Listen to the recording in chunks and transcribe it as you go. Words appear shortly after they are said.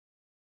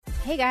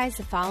Hey guys,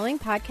 the following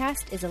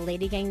podcast is a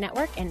Lady Gang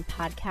Network and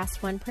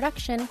Podcast One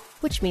production,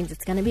 which means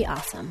it's going to be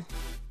awesome.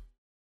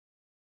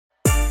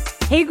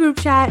 Hey group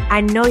chat,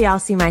 I know y'all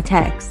see my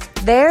text.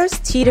 There's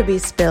tea to be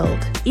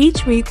spilled.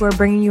 Each week, we're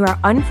bringing you our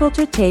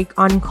unfiltered take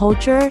on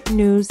culture,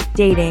 news,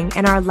 dating,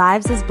 and our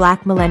lives as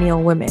Black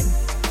millennial women.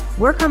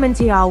 We're coming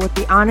to y'all with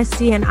the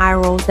honesty and eye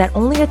rolls that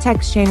only a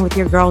text chain with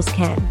your girls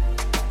can.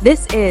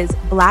 This is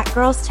Black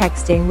Girls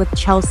Texting with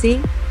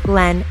Chelsea,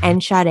 Glenn,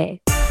 and Sade.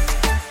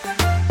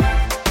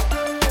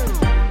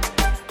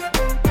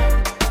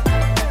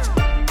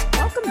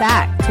 Welcome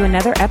back to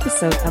another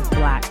episode of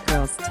Black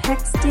Girls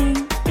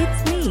Texting.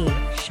 It's me,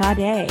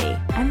 Sade.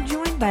 I'm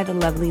joined by the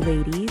lovely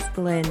ladies,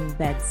 Glenn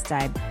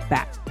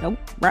Brat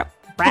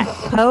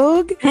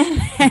Pogue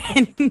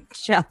and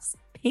Chelsea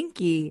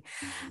Pinky.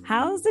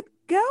 How's it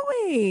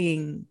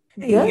going?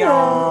 Hey,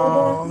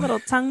 y'all. Little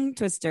tongue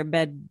twister,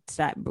 Glenn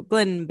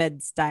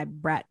Bedstuy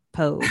Brat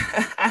Pogue.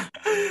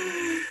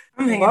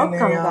 Welcome,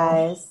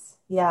 guys.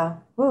 Yeah.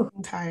 Woo.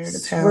 I'm tired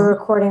as hell. We're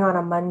recording on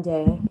a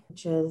Monday,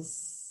 which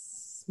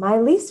is my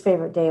least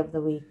favorite day of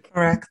the week.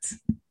 Correct.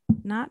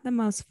 Not the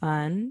most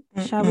fun.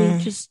 Shall we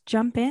just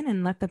jump in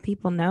and let the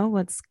people know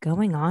what's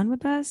going on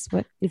with us?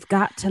 What we've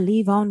got to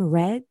leave on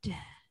red?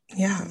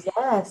 Yeah.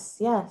 Yes.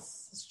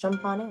 Let's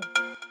jump on in.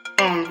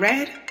 On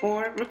red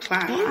or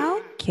reply?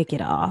 I'll kick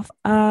it off.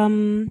 Do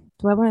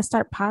I want to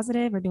start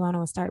positive or do I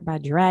want to start by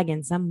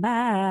dragging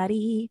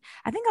somebody?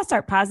 I think I'll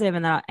start positive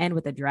and then I'll end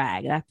with a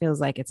drag. That feels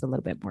like it's a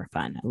little bit more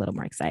fun, a little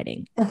more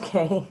exciting.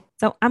 Okay.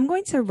 So I'm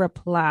going to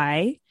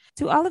reply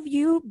to all of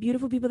you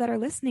beautiful people that are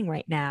listening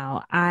right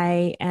now.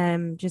 I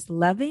am just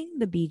loving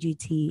the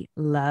BGT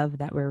love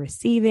that we're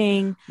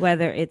receiving,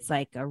 whether it's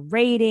like a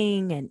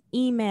rating, an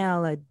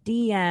email, a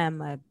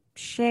DM, a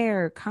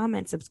share,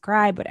 comment,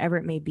 subscribe, whatever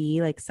it may be,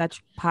 like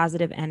such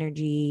positive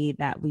energy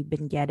that we've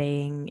been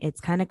getting. It's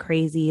kind of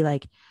crazy,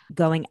 like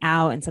going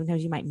out and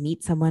sometimes you might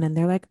meet someone and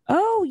they're like,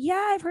 oh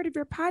yeah, I've heard of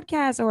your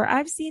podcast, or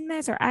I've seen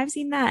this, or I've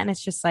seen that. And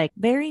it's just like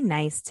very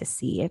nice to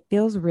see. It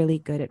feels really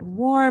good. It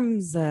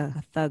warms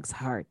a thug's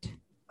heart.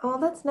 Oh,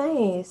 that's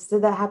nice.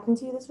 Did that happen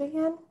to you this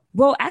weekend?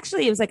 Well,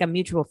 actually, it was like a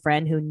mutual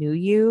friend who knew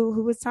you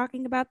who was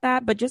talking about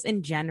that. But just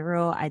in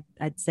general,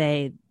 I'd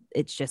say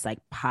it's just like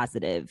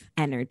positive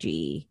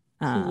energy.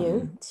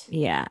 Cute.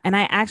 Yeah. And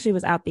I actually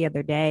was out the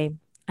other day.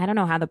 I don't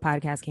know how the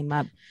podcast came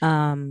up.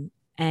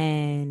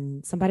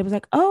 And somebody was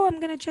like, oh,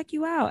 I'm going to check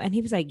you out. And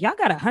he was like, y'all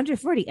got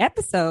 140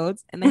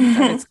 episodes. And then he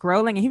started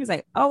scrolling and he was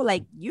like, oh,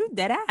 like you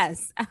dead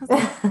ass. I was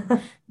like,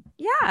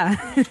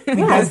 yeah. He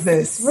does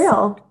this. It's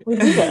real. We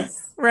do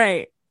this.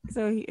 Right.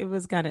 So it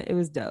was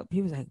dope.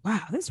 He was like,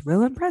 wow, this is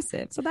real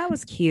impressive. So that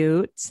was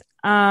cute.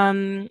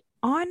 On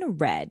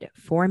red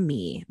for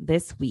me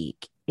this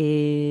week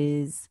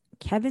is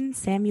Kevin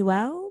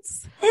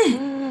Samuels.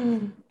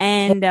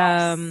 And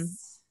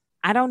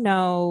I don't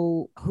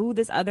know who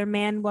this other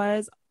man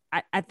was.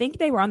 I think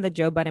they were on the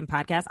Joe Budden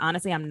podcast.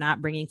 Honestly, I'm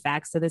not bringing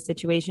facts to this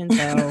situation.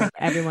 So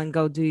everyone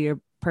go do your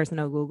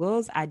personal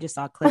Googles. I just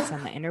saw clips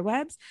on the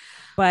interwebs.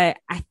 But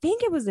I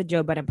think it was the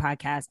Joe Budden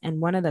podcast. And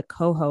one of the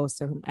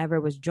co-hosts or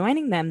whomever was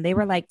joining them, they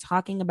were like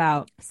talking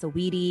about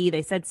Saweetie.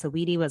 They said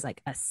Saweetie was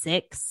like a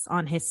 6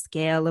 on his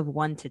scale of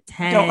 1 to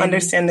 10. I don't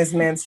understand this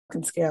man's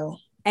fucking scale.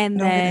 And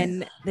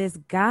then this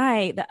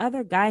guy, the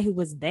other guy who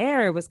was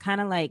there was kind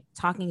of like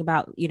talking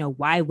about, you know,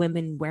 why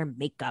women wear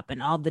makeup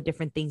and all the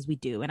different things we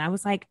do. And I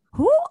was like,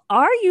 who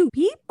are you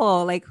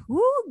people? Like,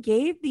 who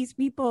gave these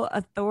people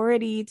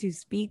authority to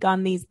speak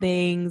on these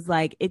things?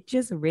 Like, it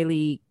just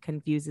really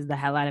confuses the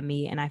hell out of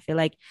me. And I feel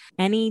like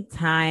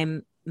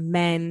anytime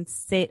men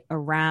sit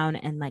around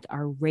and like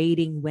are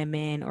rating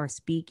women or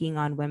speaking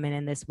on women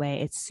in this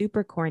way, it's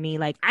super corny.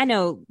 Like, I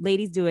know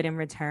ladies do it in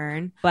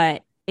return,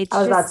 but I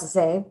was about to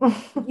say.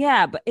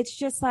 Yeah, but it's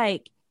just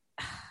like,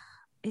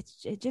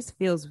 it just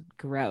feels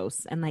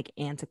gross and like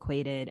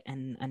antiquated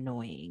and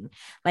annoying.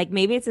 Like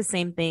maybe it's the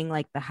same thing,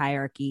 like the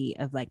hierarchy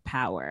of like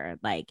power.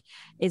 Like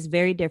it's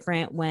very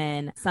different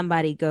when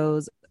somebody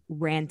goes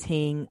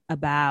ranting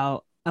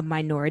about a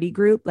minority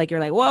group. Like you're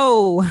like,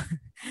 whoa,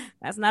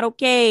 that's not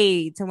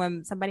okay. To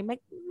when somebody make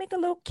a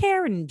little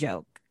Karen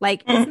joke.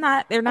 Like it's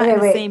not, they're not in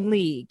the same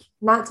league.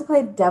 Not to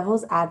play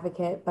devil's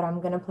advocate, but I'm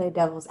going to play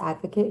devil's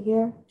advocate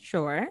here.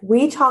 Sure.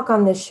 We talk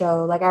on this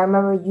show. Like I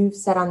remember you've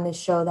said on this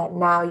show that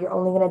now you're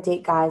only going to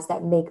date guys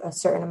that make a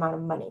certain amount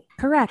of money.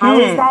 Correct. How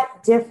is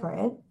that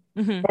different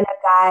than a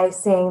guy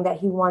saying that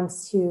he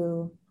wants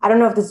to, I don't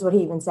know if this is what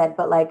he even said,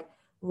 but like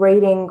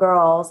rating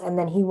girls and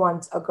then he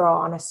wants a girl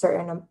on a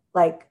certain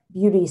like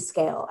beauty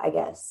scale, I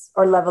guess,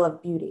 or level of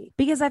beauty?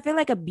 Because I feel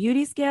like a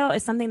beauty scale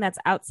is something that's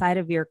outside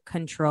of your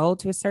control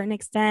to a certain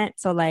extent.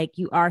 So like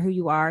you are who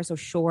you are. So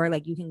sure,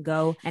 like you can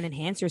go and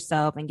enhance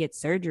yourself and get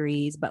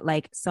surgeries, but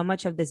like so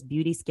much of this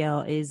beauty scale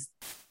is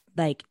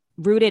like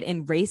rooted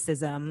in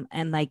racism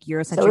and like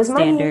Eurocentric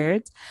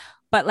standards.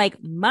 But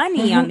like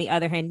money, on the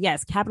other hand,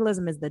 yes,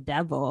 capitalism is the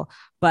devil.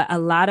 But a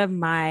lot of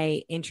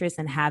my interest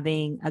in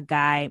having a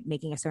guy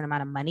making a certain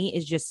amount of money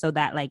is just so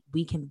that like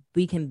we can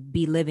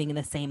be living in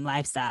the same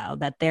lifestyle,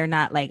 that they're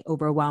not like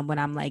overwhelmed when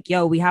I'm like,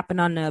 yo, we hopping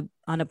on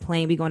on a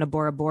plane, we going to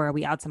Bora Bora,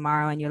 we out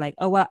tomorrow, and you're like,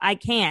 oh, well, I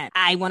can't.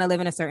 I want to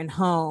live in a certain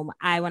home.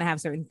 I want to have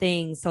certain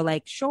things. So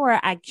like, sure,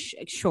 I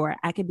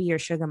could be your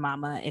sugar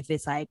mama if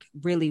it's like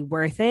really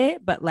worth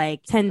it. But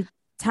like 10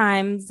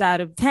 times out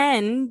of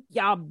 10,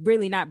 y'all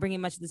really not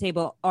bringing much to the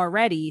table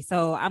already.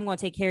 So I'm going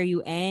to take care of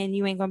you and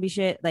you ain't going to be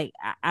shit. Like,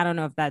 I don't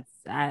know if that's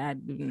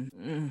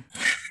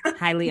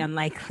highly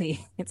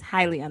unlikely. It's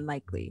highly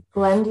unlikely.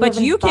 Glenn,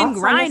 but you can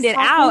grind it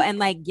out and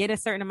like get a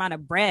certain amount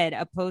of bread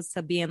opposed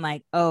to being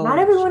like, oh, not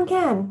everyone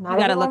can. You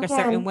got to look a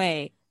certain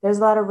way. There's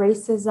a lot of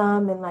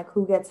racism and like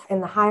who gets in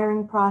the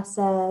hiring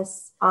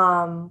process.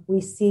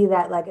 We see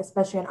that like,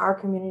 especially in our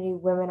community,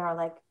 women are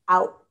like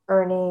out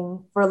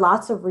earning for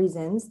lots of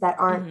reasons that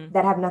aren't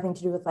that have nothing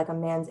to do with like a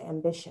man's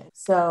ambition.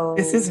 So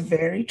this is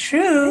very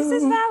true.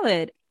 This is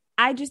valid.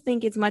 I just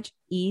think it's much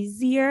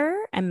easier,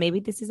 and maybe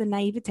this is a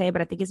naivete,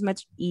 but I think it's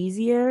much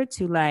easier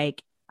to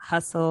like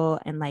hustle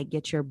and like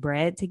get your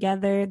bread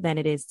together than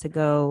it is to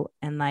go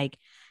and like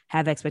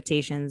have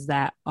expectations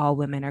that all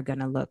women are going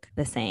to look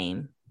the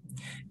same.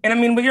 And I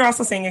mean, what you're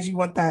also saying is you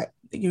want that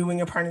you and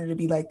your partner to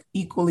be like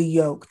equally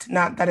yoked,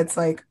 not that it's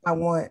like I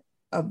want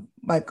a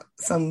like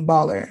some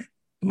baller.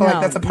 But no,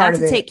 like that's a part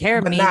of it. To take care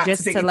of me,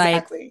 just to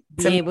like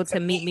be able to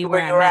meet me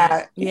where I'm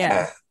at.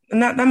 Yeah.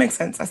 And that makes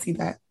sense. I see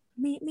that.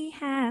 Meet me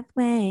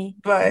halfway.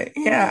 But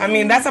yeah, I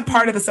mean, that's a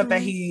part of the stuff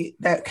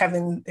that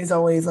Kevin is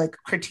always like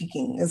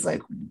critiquing is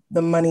like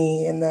the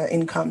money and the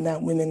income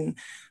that women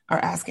are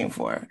asking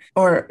for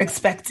or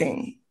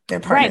expecting their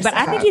partners. Right, but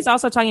I think he's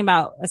also talking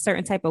about a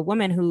certain type of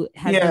woman who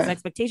has those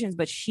expectations,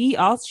 but she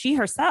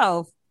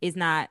herself is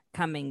not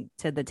coming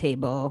to the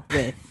table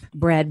with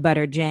bread,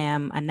 butter,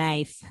 jam, a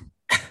knife.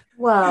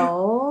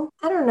 Well,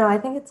 I don't know. I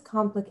think it's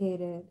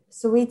complicated.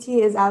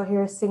 Saweetie is out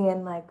here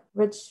singing like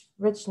rich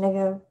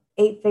nigga,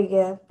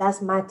 8-figure.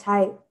 That's my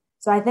type.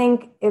 So I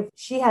think if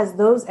she has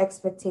those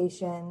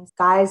expectations,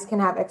 guys can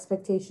have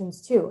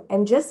expectations too.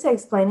 And just to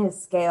explain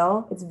his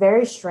scale, it's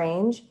very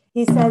strange.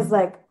 He says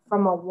like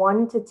from a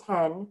 1 to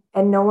 10,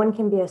 and no one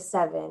can be a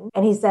 7.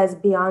 And he says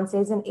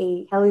Beyonce's an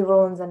 8, Kelly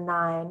Rowland's a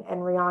 9, and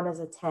Rihanna's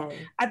a 10.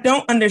 I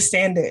don't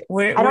understand it.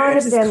 I don't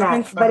understand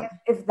that. From? But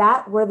if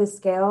that were the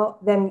scale,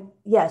 then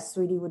yes,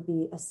 Sweetie would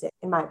be a 6,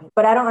 in my opinion.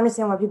 But I don't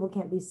understand why people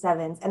can't be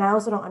 7s. And I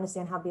also don't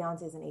understand how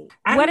Beyonce's an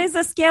 8. What is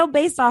the scale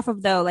based off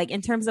of, though? Like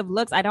in terms of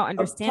looks, I don't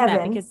understand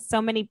that because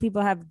so many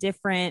people have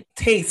different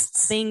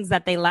tastes, things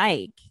that they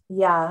like.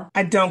 Yeah.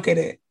 I don't get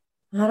it.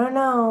 I don't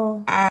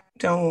know. I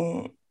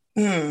don't.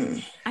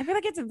 I feel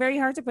like it's very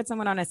hard to put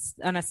someone on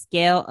a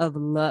scale of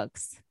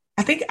looks.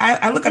 I think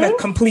I look at a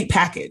complete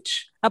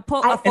package. A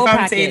full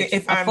package.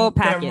 If I'm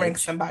going to rank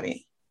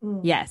somebody.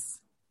 Yes.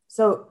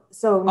 So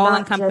all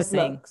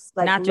encompassing,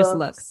 like not just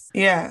looks.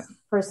 Yeah.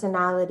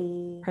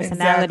 Personality,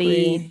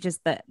 exactly.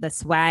 Just the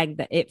swag,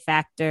 the it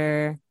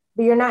factor.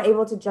 But you're not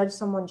able to judge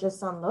someone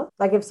just on look.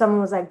 Like if someone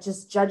was like,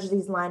 just judge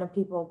these line of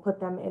people, put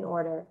them in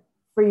order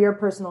for your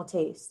personal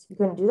taste. You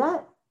couldn't do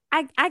that?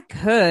 I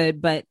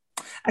could, but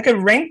I could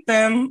rank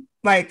them.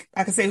 Like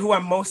I could say who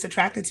I'm most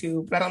attracted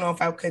to, but I don't know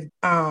if I could,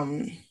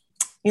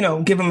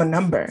 give them a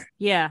number.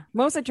 Yeah.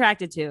 Most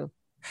attracted to.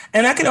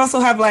 And I could also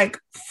have like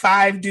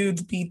 5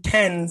 dudes be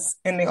 10s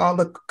and they all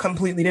look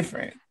completely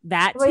different.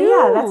 That too.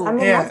 Well,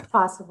 yeah, that's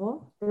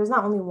possible. There's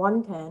not only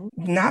one 10.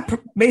 Not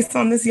based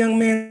on this young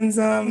man's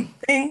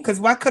thing, because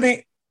why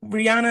couldn't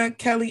Rihanna,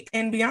 Kelly,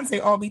 and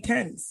Beyonce all be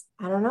 10s?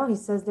 I don't know. He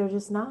says they're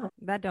just not.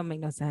 That don't make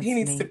no sense. He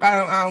needs to.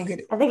 I don't get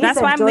it. I think that's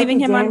why I'm leaving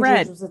him on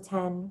red. Was a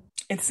 10.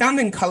 It's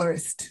sounding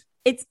colorist.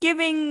 It's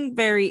giving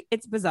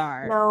it's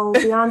bizarre. No,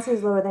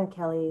 Beyonce's lower than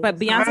Kelly. But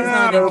Beyonce's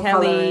lower than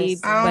Kelly.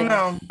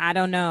 I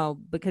don't know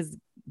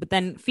but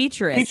then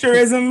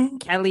Futurism.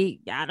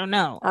 Kelly, I don't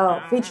know.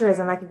 Oh,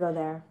 Futurism, I could go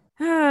there.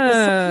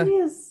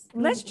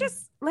 Let's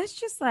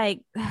just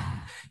like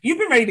you've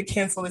been ready to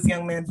cancel this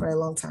young man for a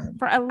long time.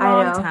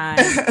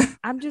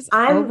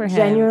 I'm over him.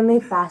 Genuinely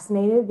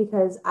fascinated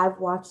because I've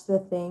watched the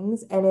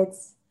things and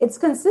it's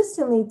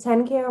consistently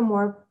 10K or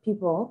more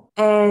people,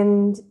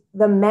 and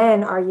the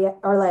men are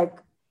like,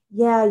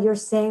 yeah, you're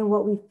saying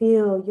what we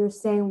feel. You're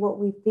saying what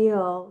we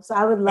feel. So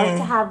I would love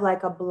to have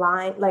like a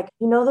blind, like,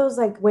 those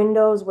like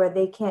windows where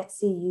they can't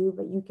see you,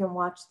 but you can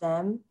watch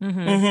them.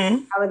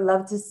 Mm-hmm. I would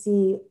love to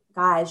see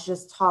guys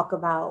just talk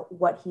about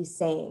what he's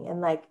saying and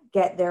like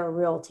get their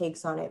real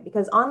takes on it,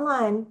 because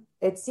online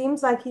it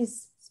seems like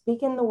he's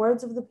speaking the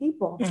words of the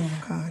people.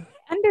 Oh God.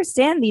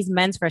 Understand these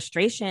men's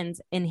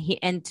frustrations,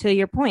 and to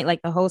your point,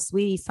 like the whole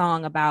Sweetie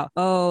song about,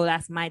 oh,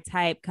 that's my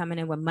type, coming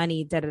in with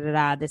money, da da da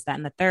da, this, that,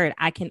 and the third.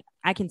 I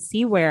can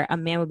see where a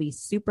man would be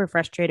super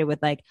frustrated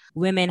with like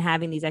women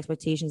having these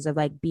expectations of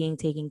like being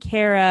taken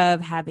care of,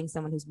 having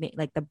someone who's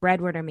like the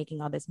breadwinner making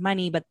all this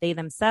money, but they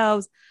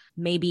themselves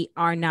maybe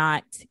are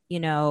not,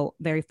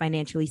 very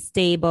financially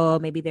stable.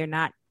 Maybe they're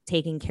not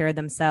taking care of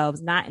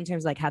themselves, not in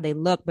terms of like how they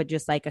look, but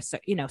just like a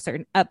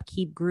certain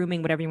upkeep,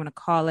 grooming, whatever you want to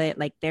call it.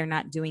 Like they're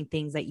not doing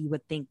things that you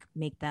would think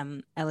make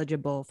them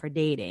eligible for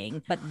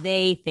dating, but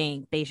they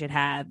think they should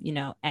have,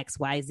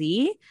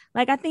 XYZ.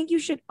 Like, I think you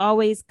should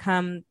always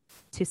come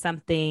to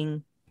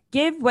something,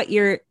 give what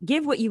you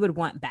would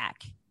want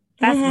back.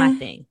 That's my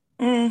thing.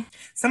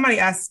 Somebody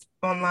asked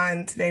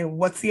online today,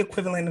 what's the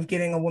equivalent of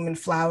getting a woman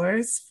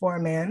flowers for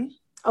a man?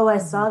 Oh, I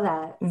saw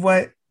that.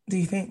 What do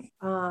you think?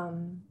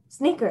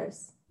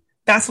 Sneakers.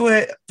 That's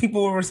what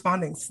people were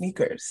responding.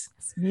 Sneakers.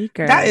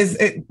 Sneakers. That is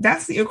it.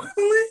 That's the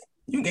equivalent.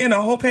 You getting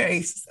a whole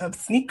pair of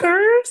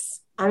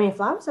sneakers? I mean,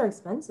 flowers are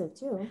expensive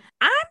too.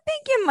 I'm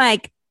thinking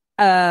like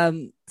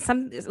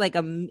some like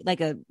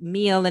a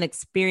meal and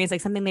experience,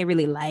 like something they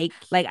really like.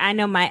 Like I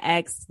know my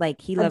ex, like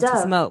he loved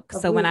to smoke.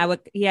 So when I would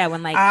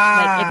like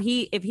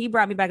if he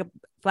brought me back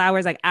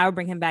flowers, like I would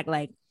bring him back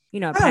like, you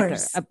know,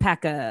 a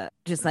pack of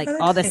just like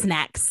all the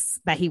snacks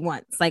that he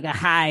wants, like a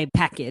high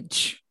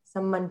package.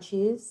 Some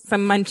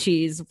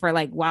munchies for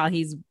like while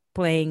he's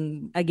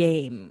playing a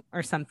game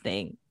or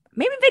something.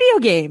 Maybe video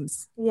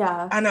games.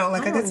 Yeah. I know.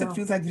 Like I guess it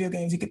feels like video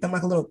games. You get them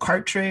like a little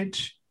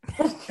cartridge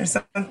or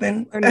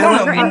something. I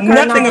don't know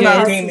nothing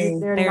about gaming.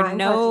 They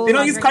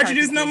don't use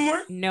cartridges no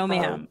more? No,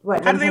 ma'am.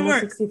 How do they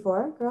work?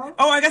 64, girl?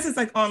 Oh, I guess it's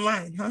like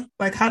online, huh?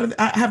 Like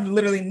I have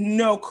literally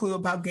no clue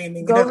about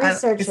gaming. Go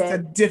research it. It's a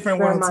different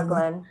world to me.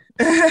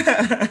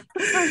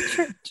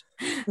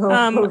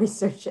 Go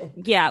research it.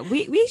 Yeah,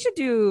 we should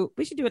do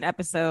an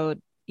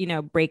episode, you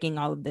know, breaking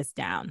all of this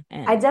down.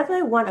 I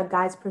definitely want a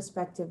guy's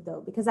perspective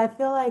though, because I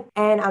feel like,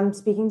 and I'm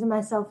speaking to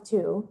myself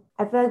too,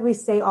 I feel like we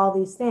say all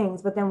these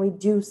things, but then we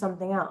do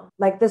something else.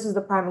 Like this is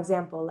the prime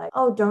example, like,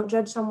 oh, don't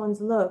judge someone's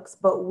looks,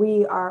 but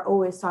we are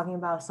always talking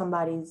about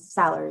somebody's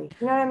salary.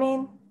 You know what I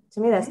mean? To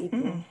me, that's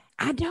equal.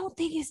 I don't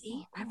think it's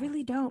I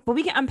really don't. But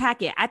we can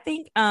unpack it. I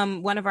think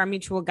one of our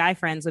mutual guy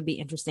friends would be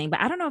interesting,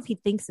 but I don't know if he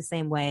thinks the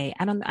same way.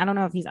 I don't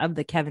know if he's of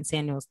the Kevin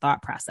Samuels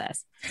thought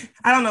process.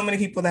 I don't know many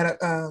people that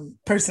are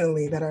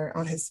personally that are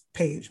on his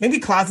page. Maybe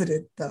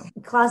closeted though.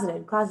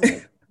 Closeted.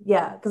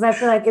 Yeah, because I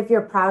feel like if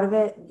you're proud of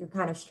it, you're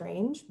kind of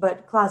strange,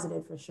 but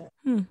closeted for sure.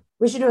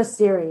 We should do a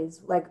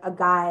series, like a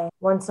guy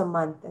once a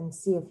month, and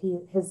see if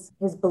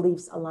his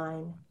beliefs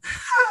align.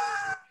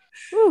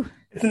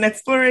 It's an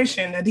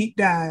exploration, a deep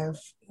dive.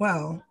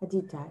 Well, a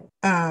deep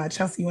dive.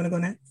 Chelsea, you want to go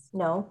next?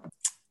 No.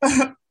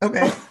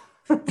 Okay.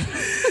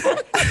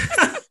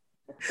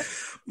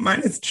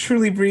 Mine is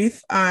truly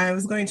brief. I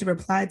was going to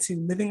reply to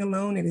living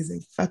alone. It is a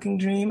fucking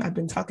dream. I've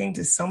been talking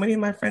to so many of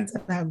my friends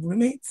that have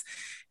roommates,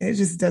 and it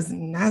just does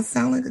not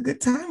sound like a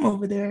good time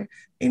over there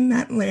in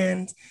that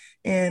land.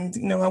 And,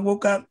 you know, I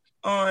woke up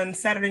on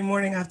Saturday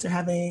morning after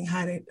having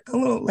had a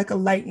little, like a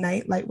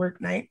light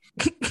work night.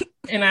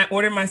 And I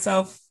ordered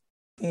myself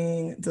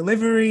in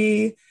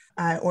delivery.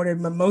 I ordered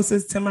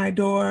mimosas to my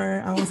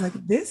door. I was like,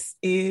 this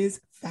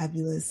is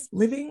fabulous.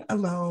 Living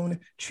alone,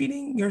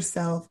 treating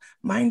yourself,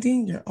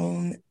 minding your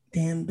own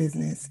damn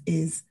business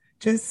is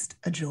just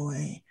a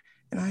joy.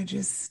 And I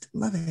just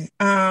love it.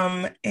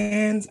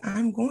 And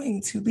I'm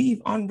going to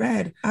leave on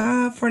red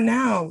for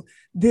now.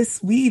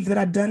 This weave that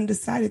I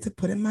decided to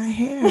put in my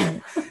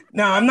hair.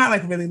 No, I'm not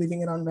like really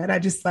leaving it on red. I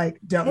just like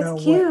don't know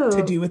what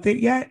to do with it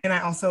yet. And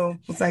I also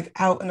was like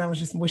out and I was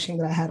just wishing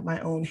that I had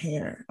my own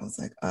hair. I was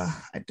like,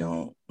 I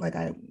don't like,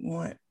 I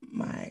want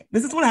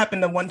this is what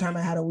happened the one time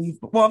I had a weave.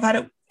 Well, I've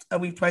had a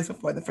weave twice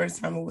before. The first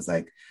time it was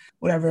like,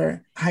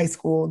 whatever, high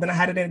school. Then I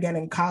had it again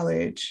in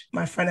college.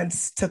 My friend had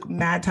took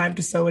mad time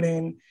to sew it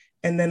in.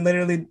 And then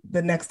literally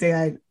the next day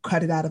I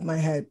cut it out of my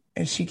head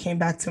and she came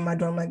back to my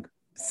dorm like,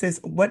 sis,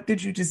 what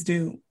did you just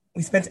do?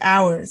 We spent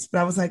hours, but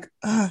I was like,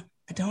 I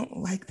don't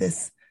like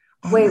this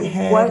on my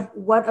head.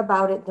 What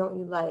about it don't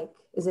you like?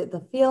 Is it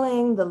the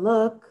feeling, the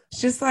look? It's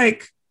just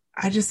like,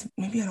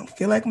 maybe I don't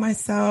feel like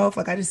myself.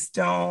 Like I just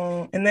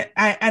don't. And then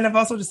I've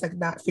also just like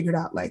not figured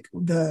out like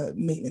the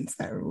maintenance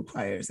that it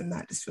requires. And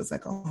that just feels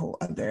like a whole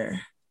other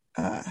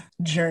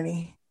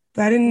journey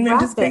that I didn't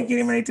anticipate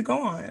getting ready to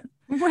go on.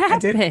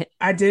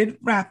 I did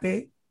wrap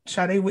it.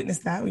 Sade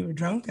witnessed that. We were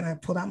drunk and I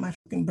pulled out my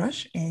fucking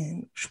brush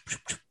and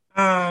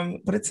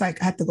but it's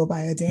like I had to go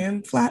buy a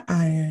damn flat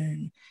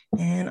iron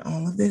and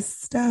all of this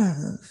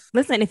stuff.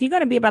 Listen, if you're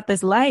gonna be about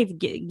this life,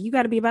 you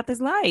got to be about this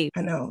life.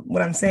 I know.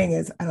 What I'm saying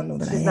is, I don't know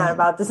that she's not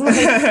about this life.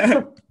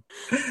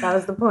 That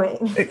was the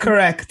point.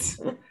 Correct.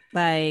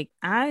 Like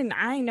I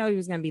know he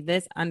was gonna be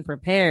this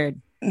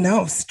unprepared.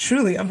 No, it's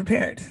truly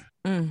unprepared.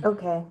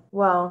 Okay.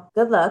 Well,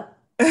 good luck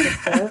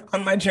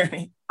on my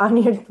journey. On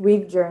your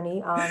weave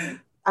journey.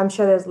 I'm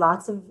sure there's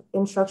lots of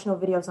instructional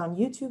videos on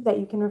YouTube that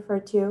you can refer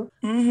to.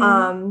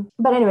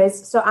 But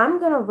anyways, so I'm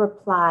going to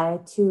reply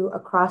to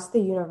Across the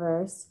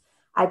Universe.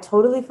 I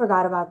totally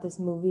forgot about this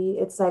movie.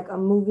 It's like a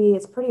movie.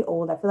 It's pretty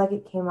old. I feel like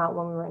it came out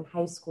when we were in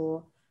high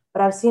school,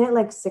 but I've seen it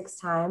like 6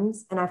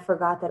 times and I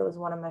forgot that it was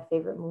one of my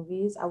favorite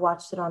movies. I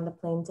watched it on the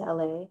plane to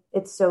LA.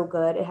 It's so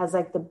good. It has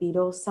like the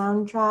Beatles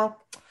soundtrack.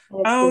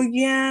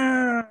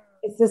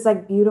 It's this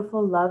like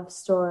beautiful love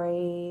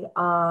story.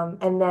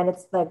 And then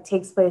it's like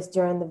takes place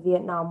during the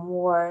Vietnam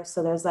War.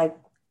 So there's like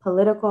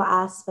political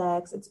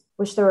aspects.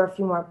 Wish there were a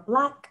few more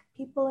Black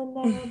people in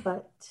there,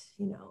 but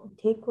you know,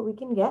 take what we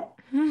can get.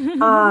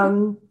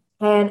 And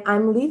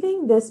I'm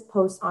leaving this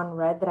post on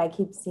Red that I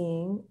keep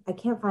seeing. I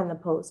can't find the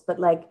post, but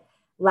like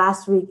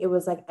last week it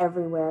was like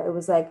everywhere. It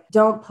was like,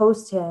 don't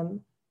post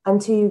him.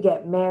 until you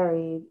get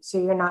married, so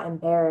you're not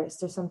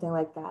embarrassed or something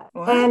like that.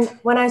 What? And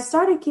when I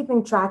started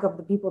keeping track of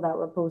the people that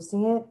were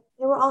posting it,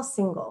 they were all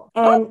single.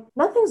 And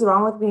nothing's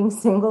wrong with being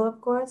single, of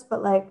course,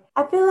 but like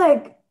I feel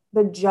like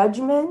the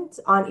judgment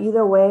on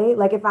either way,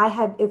 like if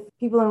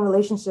people in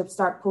relationships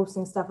start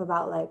posting stuff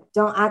about like,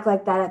 don't act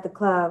like that at the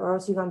club or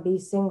else you're gonna be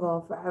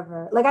single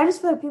forever. Like I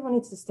just feel like people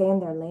need to stay in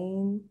their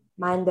lane,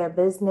 mind their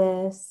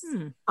business.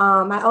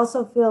 I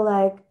also feel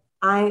like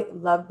I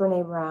love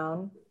Brene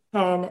Brown,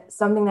 and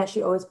something that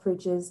she always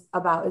preaches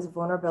about is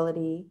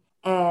vulnerability.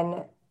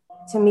 And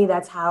to me,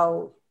 that's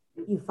how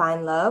you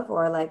find love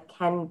or like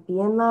can be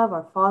in love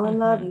or fall in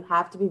love. You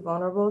have to be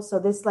vulnerable. So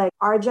this like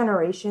our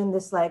generation,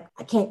 this like,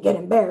 I can't get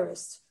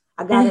embarrassed.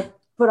 I gotta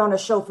put on a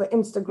show for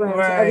Instagram so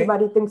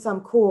everybody thinks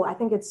I'm cool. I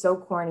think it's so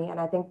corny. And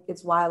I think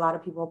it's why a lot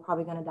of people are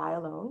probably gonna die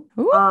alone.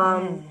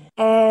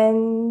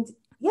 And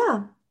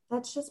yeah,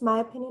 that's just my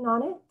opinion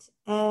on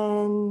it.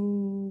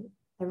 And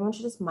everyone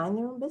should just mind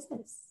their own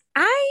business.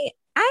 I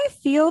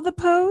feel the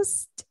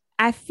post.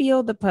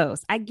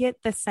 I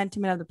get the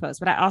sentiment of the post,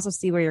 but I also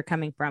see where you're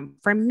coming from.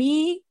 For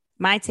me,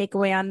 my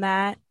takeaway on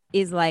that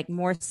is like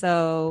more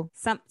so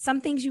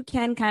some things you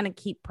can kind of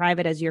keep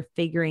private as you're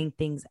figuring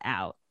things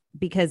out,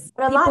 because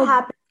but a lot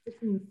happens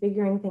between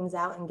figuring things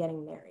out and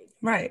getting married.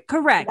 Right.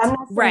 Correct.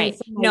 Right.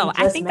 No,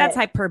 I think that's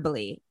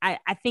hyperbole. I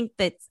think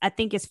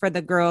it's for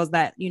the girls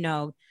that, you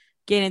know,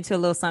 get into a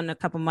little something a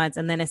couple months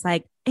and then it's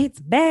like, it's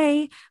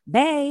bae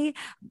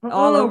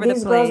all over the place.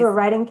 These girls were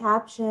writing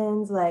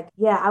captions like,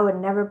 yeah, I would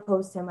never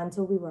post him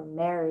until we were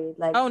married.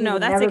 Like, oh no,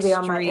 that's never extreme. Be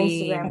on my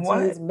Instagram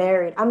until he's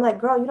married. I'm like,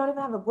 girl, you don't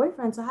even have a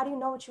boyfriend, so how do you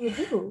know what you would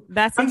do?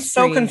 I'm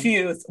so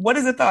confused. What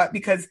is the thought?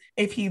 Because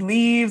if he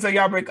leaves or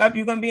y'all break up,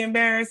 you're gonna be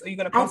embarrassed, or you're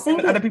gonna post him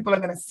and other people are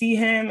gonna see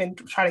him and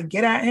try to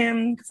get at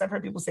him? Because I've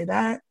heard people say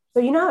that. So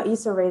you know how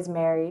Issa Rae's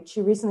married?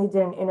 She recently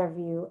did an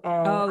interview,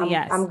 and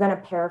I'm going to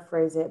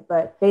paraphrase it.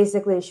 But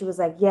basically, she was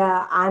like,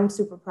 yeah, I'm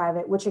super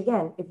private, which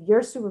again, if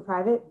you're super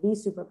private, be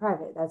super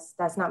private.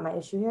 That's not my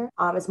issue here.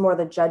 It's more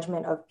the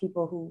judgment of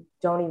people who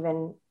don't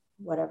even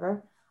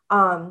whatever.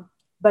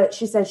 But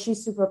she said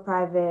she's super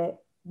private.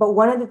 But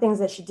one of the things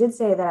that she did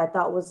say that I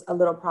thought was a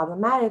little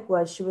problematic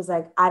was she was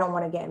like, I don't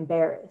want to get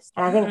embarrassed.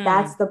 And I think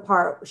that's the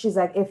part. She's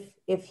like,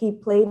 if he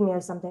played me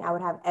or something, I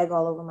would have egg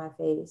all over my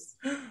face.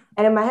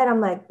 And in my head, I'm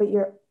like, but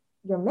you're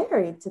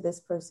married to this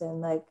person.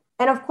 Like,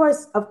 and of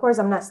course,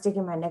 I'm not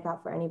sticking my neck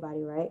out for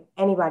anybody, right?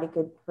 Anybody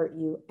could hurt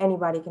you.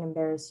 Anybody can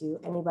embarrass you.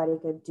 Anybody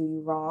could do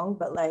you wrong.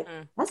 But like,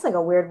 that's like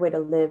a weird way to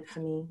live to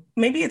me.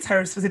 Maybe it's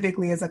her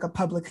specifically as like a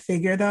public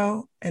figure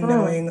though. And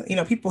knowing, you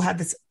know, people have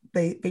this,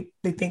 they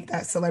think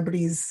that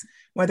celebrities,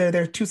 whether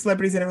they're two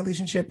celebrities in a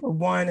relationship or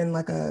one and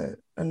like an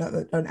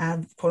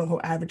quote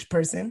unquote average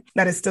person,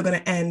 that is still going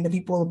to end, and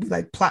people will be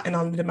like plotting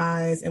on the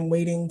demise and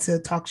waiting to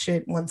talk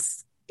shit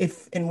once,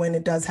 if and when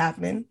it does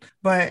happen.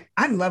 But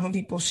I love when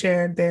people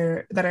share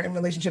that are in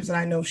relationships that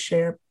I know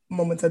share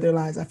moments of their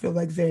lives. I feel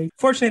like very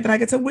fortunate that I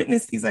get to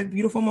witness these like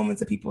beautiful moments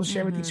that people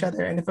share with each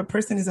other. And if a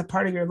person is a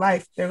part of your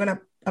life, they're going to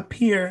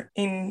appear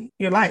in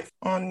your life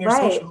on your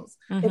socials.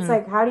 It's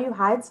like, how do you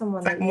hide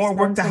someone? It's like more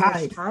work to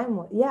hide. Time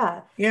with?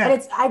 Yeah.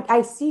 And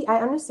I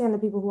understand the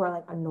people who are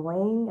like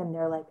annoying and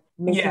they're like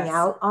making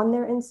out on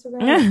their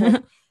Instagram.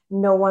 Like,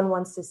 no one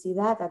wants to see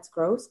that. That's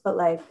gross. But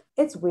like,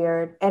 it's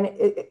weird. And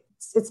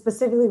it's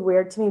specifically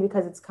weird to me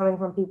because it's coming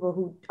from people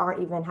who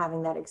aren't even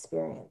having that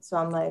experience. So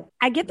I'm like,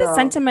 I get the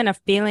sentiment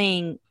of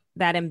feeling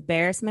that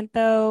embarrassment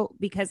though,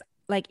 because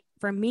like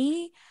for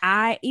me,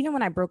 even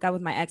when I broke up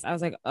with my ex, I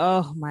was like,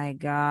 oh my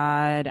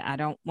God, I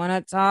don't want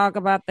to talk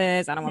about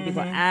this. I don't want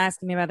people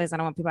asking me about this. I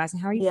don't want people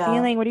asking, how are you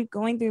feeling? What are you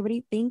going through? What are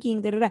you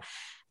thinking? Da-da-da.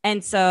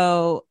 And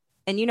so,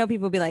 and you know,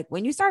 people be like,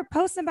 when you start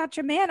posting about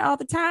your man all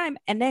the time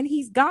and then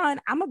he's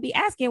gone, I'm gonna be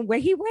asking where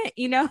he went,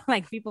 you know,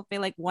 like people feel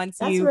like once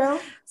you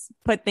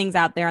put things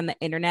out there on the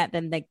internet,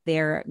 then like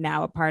they're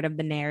now a part of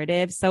the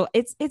narrative. So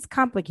it's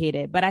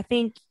complicated, but I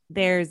think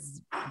there's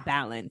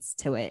balance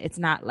to it. It's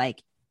not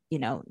like, you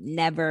know,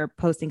 never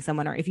posting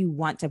someone, or if you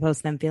want to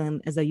post them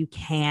feeling as though you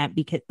can't,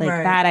 because like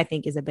that I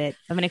think is a bit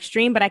of an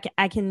extreme, but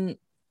I can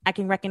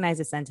recognize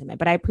the sentiment.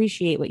 But I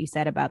appreciate what you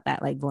said about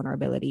that, like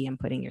vulnerability and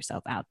putting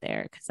yourself out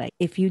there. Cause like,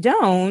 if you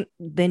don't,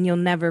 then you'll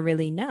never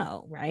really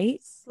know.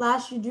 Right.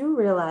 / you do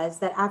realize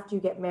that after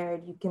you get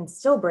married, you can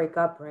still break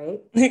up, right?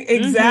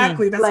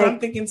 Exactly. That's like, what I'm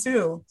thinking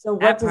too. So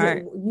what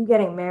does you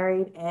getting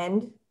married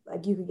and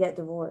like you could get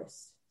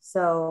divorced.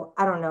 So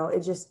I don't know.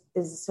 It just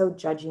is so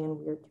judgy and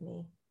weird to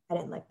me. I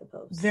didn't like the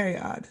post. Very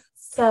odd.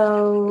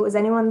 So is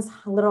anyone's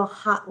little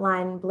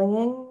hotline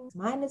blinging?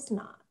 Mine is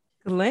not.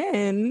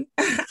 Lynn.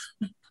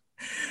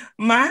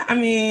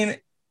 I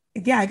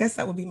guess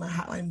that would be my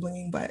hotline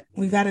blinging, but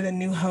we've added a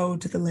new hoe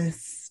to the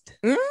list.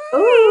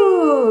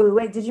 Ooh,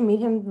 wait, did you meet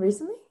him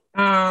recently?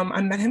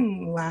 I met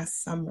him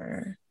last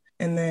summer,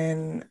 and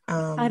then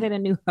I added a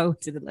new hoe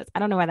to the list. I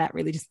don't know why that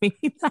really just means.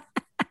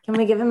 Can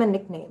we give him a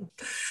nickname?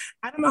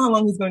 I don't know how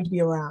long he's going to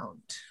be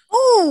around.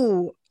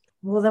 Oh,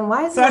 well, then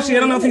why is so actually,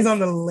 I don't know if he's on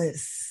the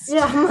list.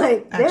 Yeah, I'm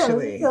like,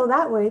 damn, you feel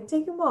that way.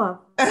 Take him off.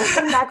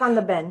 Put him back on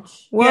the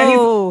bench.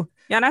 Whoa.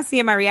 Y'all not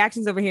seeing my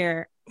reactions over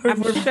here.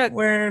 I'm shook.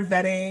 We're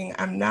vetting.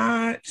 I'm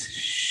not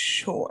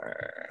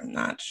sure. I'm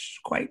not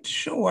quite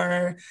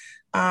sure.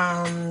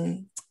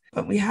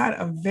 But we had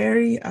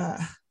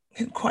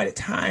quite a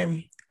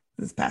time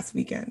this past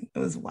weekend. It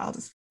was wild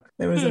as fuck.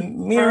 There was a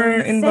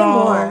mirror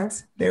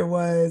involved. There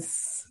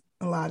was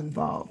a lot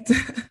involved.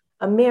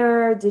 A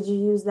mirror. Did you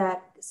use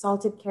that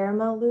salted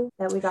caramel, Lou,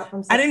 that we got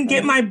from I didn't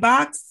get my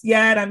box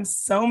yet. I'm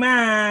so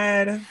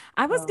mad.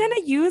 I was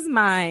gonna use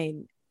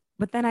mine,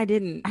 but then I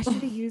didn't. I should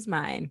have used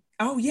mine.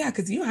 Oh yeah,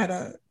 because you had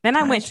a. Then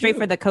I went straight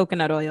for the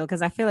coconut oil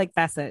because I feel like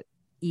that's a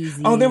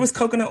easy. Oh, there was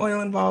coconut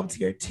oil involved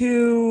here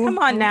too. Come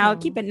on now,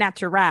 keep it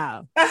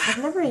natural. I've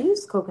never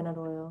used coconut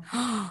oil.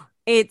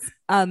 It's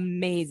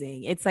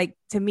amazing. It's like,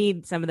 to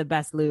me, some of the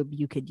best lube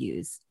you could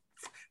use.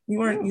 You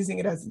weren't using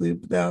it as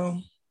lube though.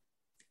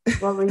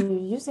 What were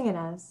you using it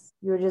as?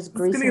 You were just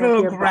greasing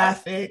up your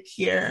graphic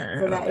here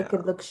so that it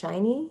could look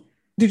shiny.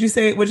 Did you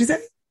say? What'd you say?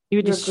 You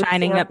were just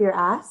shining up your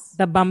ass.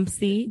 The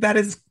bumpsy. That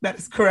is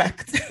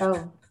correct.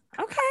 Oh,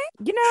 okay.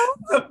 You know,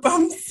 the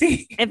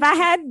bumpsy. If I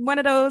had one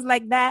of those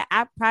like that,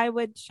 I probably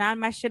would shine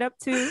my shit up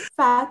too.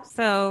 Facts.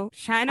 So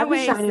shine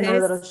away, shining my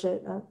little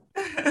shit up.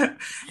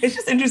 It's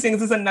just interesting.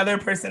 This is another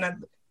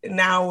person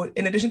now,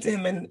 in addition to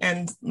him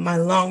and my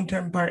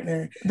long-term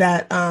partner,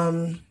 that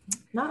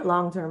not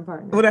long-term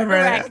partner. Whatever.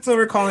 Correct. That's what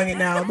we're calling it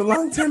now. The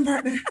long-term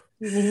partner.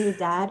 You mean your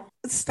dad?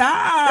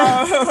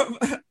 Stop.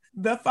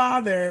 The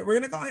father. We're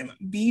gonna call him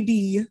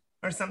BD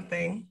or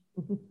something.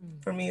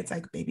 For me, it's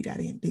like baby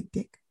daddy and big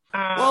dick.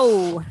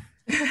 Whoa.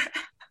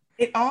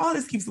 It all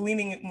just keeps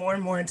leaning more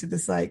and more into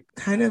this like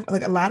kind of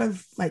like a lot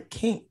of like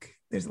kink.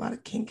 There's a lot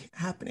of kink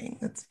happening.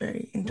 That's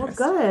very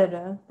interesting. Well,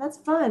 good. That's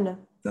fun.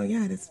 So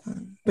yeah, it is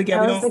fun. But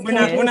yeah,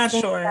 we're not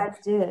sure.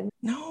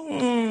 No.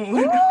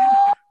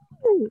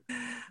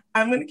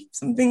 I'm gonna keep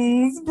some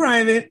things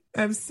private.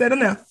 I've said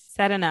enough.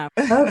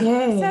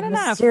 Okay. Said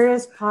enough.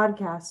 Mysterious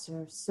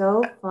podcaster.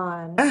 So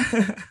fun.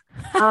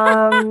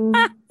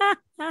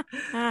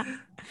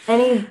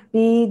 Any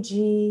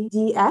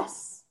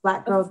BGDS?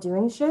 Black girl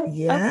doing shit?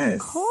 Yes. Of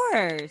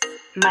course.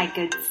 My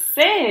good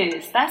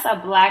sis, that's a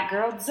black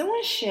girl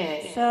doing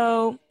shit.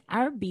 So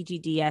our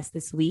BGDS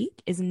this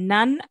week is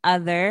none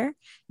other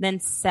than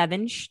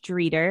Sevyn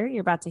Streeter.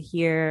 You're about to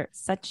hear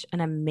such an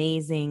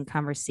amazing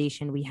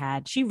conversation we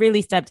had. She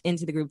really stepped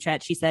into the group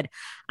chat. She said,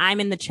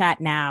 I'm in the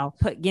chat now.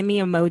 Give me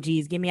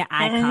emojis, give me an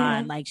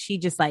icon. Like she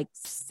just like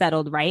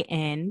settled right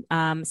in.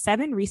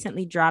 Sevyn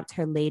recently dropped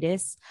her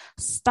latest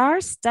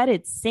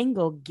star-studded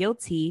single,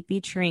 Guilty,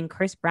 featuring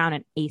Chris Brown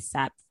and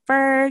A$AP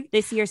Ferg.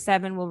 This year,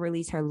 Sevyn will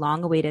release her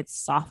long-awaited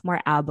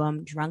sophomore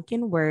album,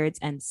 Drunken Words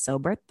and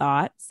Sober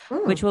Thoughts,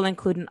 which will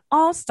include an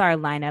all-star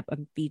lineup of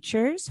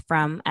features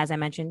from, as I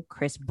mentioned,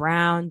 Chris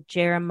Brown,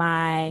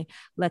 Jeremiah,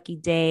 Lucky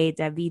Daye,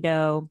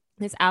 Davido.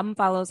 This album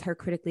follows her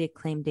critically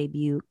acclaimed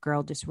debut,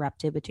 Girl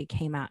Disrupted, which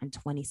came out in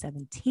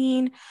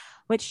 2017,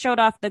 which showed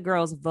off the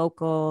girl's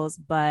vocals.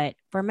 But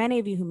for many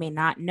of you who may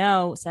not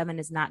know, Sevyn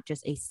is not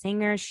just a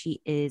singer.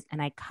 She is an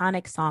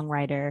iconic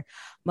songwriter,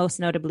 most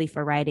notably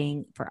for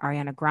writing for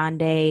Ariana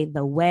Grande,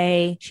 The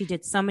Way. She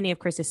did so many of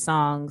Chris's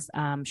songs,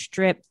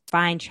 Strip,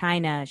 Fine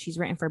China. She's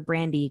written for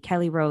Brandy,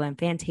 Kelly Rowland,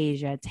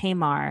 Fantasia,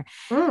 Tamar,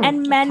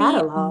 and many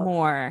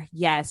more.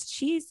 Yes,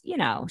 she's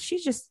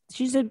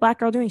a black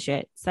girl doing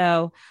shit.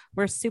 So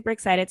we're super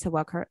excited to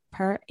welcome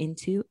her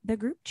into the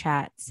group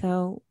chat.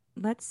 So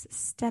let's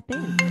step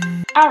in.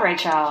 All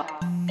right, y'all.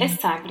 It's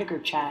time for the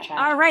group chat.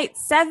 All right,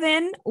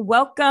 Sevyn,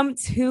 welcome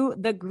to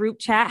the group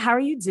chat. How are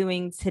you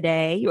doing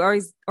today? You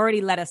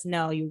already let us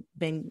know you've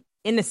been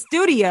in the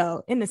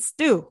studio, in the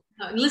stew.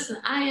 Listen,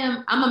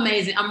 I'm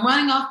amazing. I'm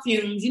running off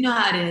fumes. You know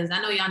how it is.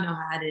 I know y'all know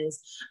how it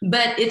is.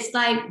 But it's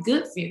like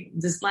good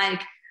fumes. It's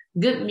like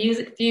good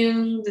music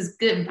fumes. It's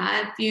good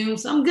vibe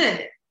fumes. So I'm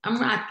good. I'm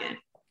rocking.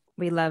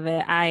 We love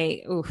it.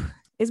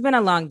 It's been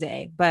a long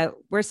day, but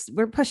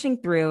we're pushing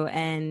through,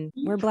 and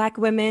we're Black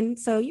women,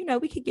 so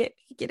we could get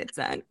it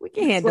done. We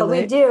can handle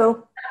it. We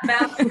do.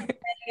 About to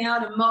hang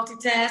out and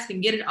multitask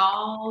and get it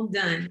all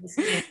done.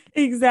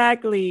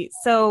 Exactly.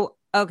 So,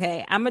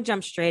 okay, I'm gonna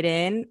jump straight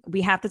in.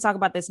 We have to talk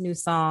about this new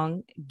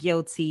song,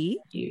 Guilty.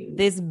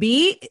 This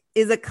beat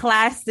is a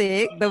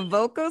classic. The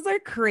vocals are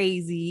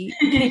crazy.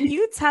 Can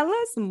you tell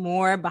us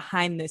more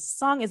behind this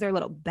song? Is there a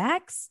little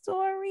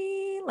backstory?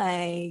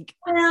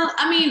 Well,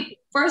 I mean,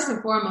 first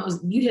and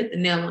foremost, you hit the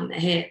nail on the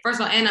head.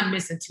 First of all, and I'm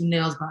missing 2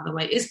 nails, by the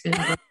way. It's been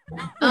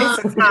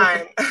it's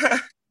time.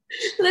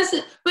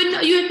 Listen, but no,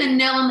 you hit the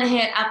nail on the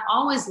head. I've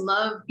always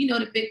loved,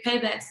 the Big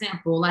Payback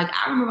sample. Like,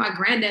 I remember my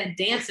granddad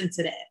dancing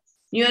to that.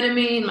 You know what I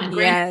mean? My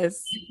granddad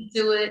dancing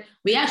to it.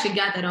 We actually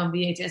got that on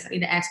VHS. I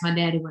need to ask my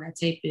daddy where that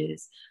tape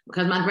is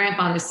because my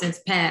grandfather has since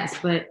passed,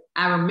 but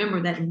I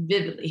remember that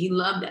vividly. He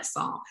loved that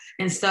song.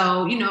 And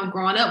so,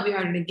 growing up, we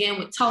heard it again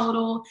with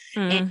Total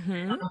and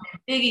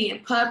Biggie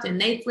and Puff, and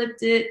they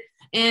flipped it.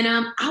 And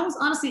I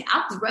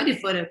was ready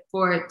for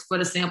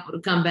the sample to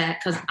come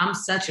back because I'm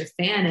such a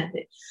fan of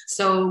it.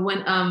 So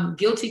when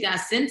Guilty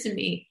got sent to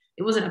me,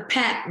 it was in a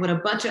pack with a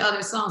bunch of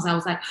other songs. I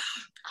was like,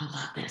 I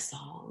love that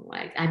song.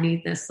 Like, I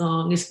need that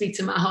song. It speaks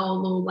to my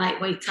whole little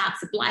lightweight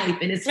toxic life.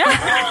 And it's fun.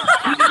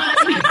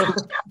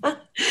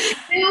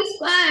 It was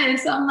fun.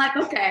 So I'm like,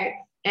 okay.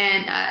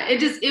 And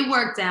it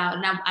worked out.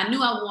 And I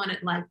knew I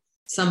wanted like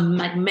some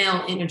like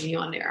male energy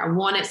on there. I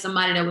wanted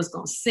somebody that was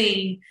going to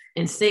sing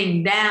and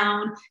sing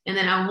down. And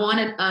then I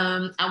wanted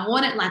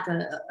like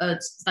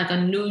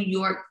a New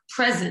York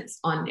presence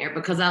on there,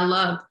 because I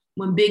loved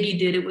when Biggie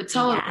did it with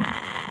Total.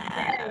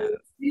 Yeah.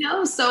 You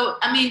know, so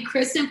I mean,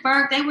 Chris and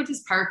Ferg, they were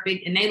just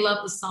perfect, and they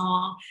loved the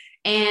song.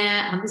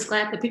 And I'm just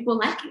glad that people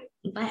like it.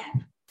 I'm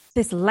glad.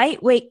 This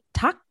lightweight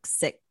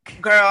toxic.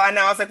 Girl, I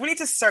know. I was like, we need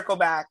to circle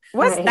back.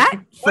 What's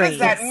that? What does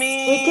that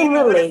mean? We can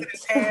relate.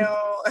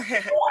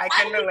 I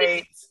can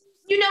relate.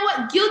 You know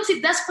what? Guilty.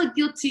 That's what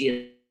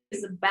guilty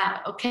is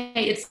about.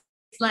 Okay, it's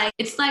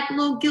like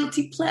little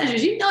guilty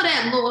pleasures. You know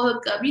that little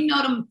hookup. You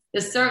know them.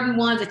 There's certain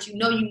ones that you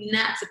know you're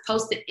not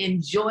supposed to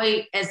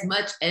enjoy as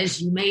much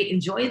as you may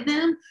enjoy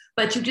them,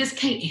 but you just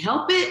can't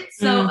help it.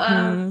 So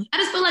I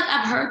just feel like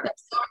I've heard that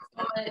story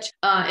so much.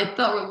 It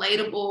felt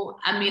relatable.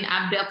 I mean,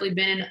 I've definitely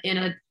been in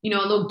a a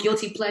little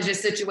guilty pleasure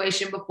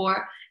situation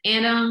before,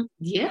 and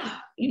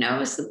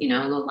it's a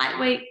little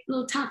lightweight,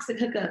 little toxic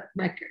hookup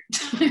record.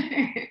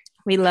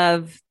 We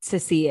love to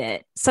see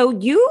it. So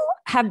you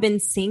have been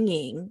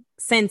singing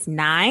since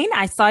 9.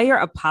 I saw your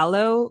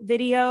Apollo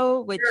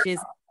video, which is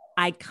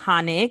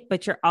iconic,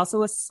 but you're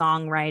also a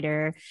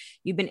songwriter.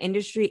 You've been in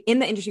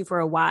the industry for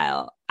a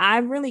while.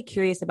 I'm really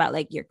curious about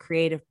like your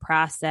creative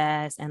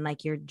process and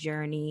like your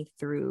journey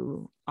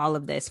through all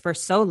of this for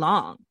so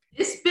long.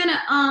 It's been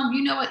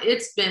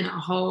it's been a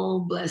whole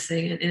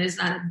blessing, and it's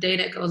not a day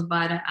that goes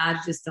by that I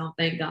just don't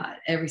thank God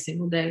every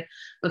single day,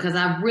 because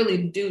I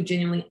really do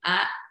genuinely.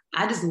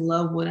 I just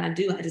love what I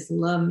do. I just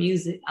love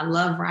music. I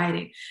love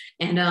writing.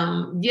 And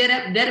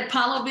that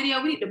Apollo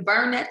video, we need to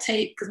burn that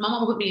tape, because my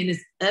mama put me in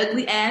this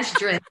ugly ass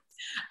dress.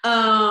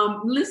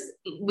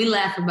 We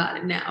laugh about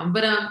it now,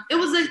 but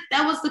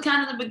that was the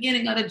kind of the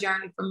beginning of the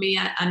journey for me.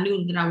 I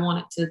knew that I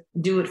wanted to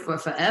do it for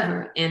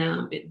forever,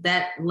 and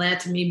that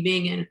led to me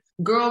being in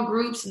girl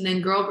groups, and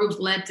then girl groups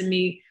led to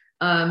me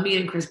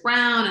meeting Chris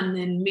Brown, and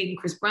then meeting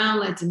Chris Brown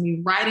led to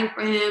me writing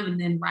for him, and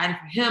then writing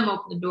for him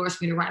opened the doors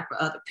for me to write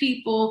for other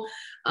people.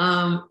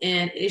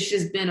 And it's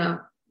just been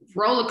a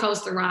roller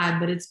coaster ride,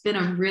 but it's been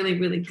a really,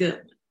 really good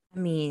one. I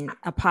mean,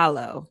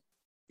 Apollo,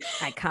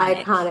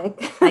 iconic.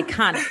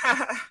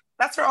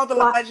 That's where all the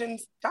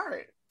legends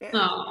start. Yeah.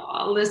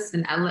 Oh,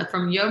 listen, I left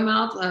from your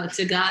mouth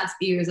to God's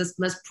ears.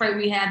 Let's pray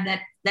we have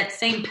that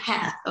same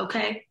path.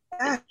 Okay.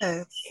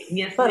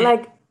 Yes. But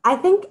like, I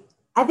think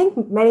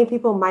many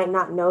people might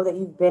not know that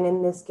you've been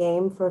in this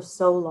game for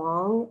so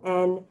long,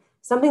 and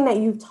something that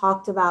you've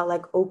talked about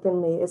like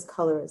openly is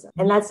colorism.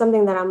 And that's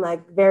something that I'm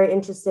like very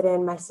interested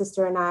in. My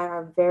sister and I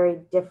are very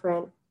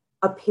different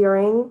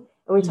appearing,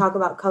 and we talk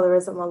about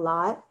colorism a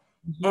lot.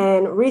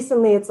 And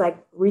recently it's like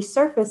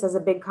resurfaced as a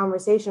big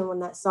conversation when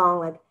that song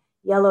like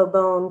Yellow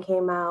Bone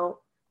came out.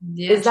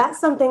 Yeah. Is that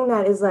something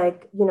that is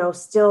like,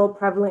 still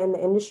prevalent in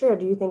the industry, or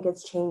do you think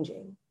it's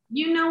changing?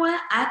 You know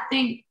what? I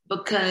think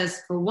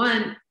because, for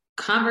one,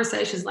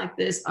 conversations like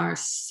this are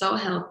so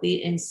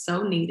healthy and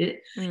so needed.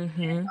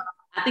 Mm-hmm.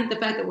 I think the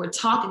fact that we're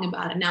talking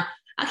about it now,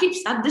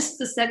 this is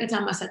the second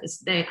time I said this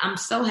today. I'm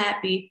so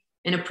happy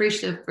and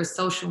appreciative for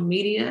social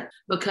media,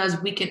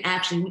 because we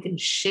can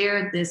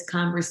share this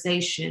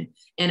conversation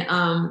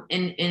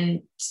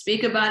and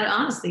speak about it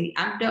honestly.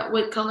 I've dealt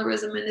with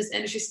colorism in this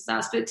industry since I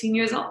was 15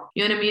 years old.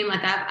 You know what I mean?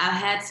 Like I've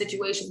had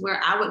situations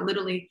where I would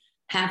literally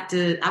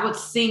I would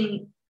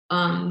sing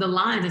the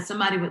lines, and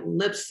somebody would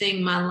lip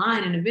sing my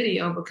line in a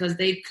video because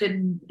they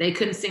couldn't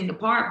sing the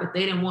part, but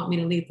they didn't want me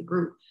to leave the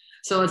group.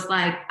 So it's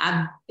like,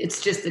 it's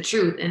just the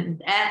truth.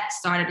 And that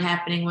started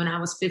happening when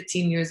I was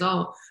 15 years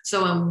old.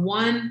 So in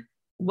one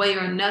way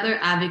or another,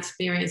 I've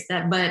experienced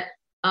that. But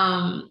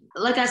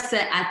like I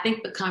said, I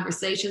think the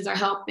conversations are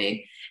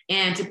helping.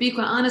 And to be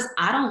quite honest,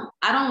 I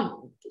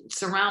don't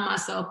surround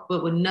myself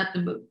with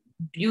nothing but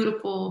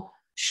beautiful,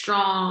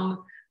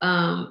 strong,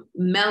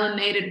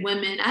 melanated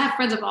women. I have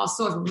friends of all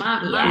sorts.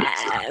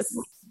 My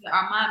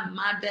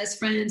best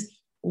friends,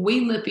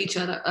 we lift each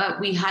other up.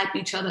 We hype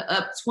each other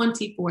up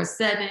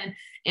 24/7.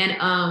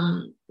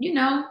 And,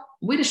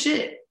 we the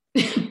shit,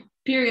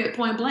 period,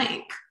 point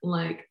blank.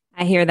 Like,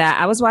 I hear that.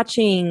 I was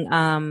watching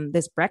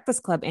this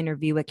Breakfast Club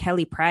interview with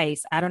Kelly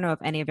Price. I don't know if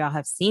any of y'all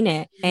have seen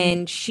it.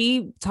 And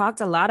she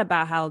talked a lot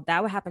about how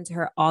that would happen to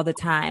her all the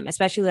time,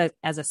 especially like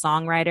as a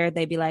songwriter.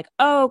 They'd be like,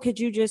 oh, could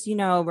you just,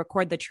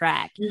 record the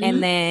track? Mm-hmm.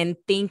 And then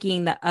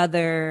thinking the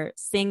other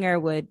singer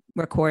would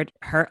record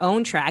her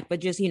own track, but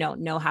just,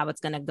 know how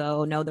it's going to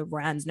go, know the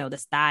runs, know the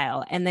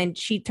style. And then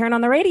she'd turn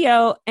on the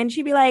radio and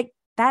she'd be like,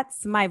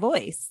 that's my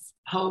voice.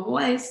 Whole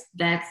voice.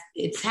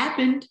 It's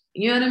happened.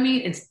 You know what I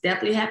mean? It's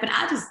definitely happened.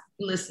 I just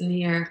listen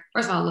here.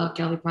 First of all, I love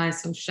Kelly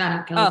Price, so shout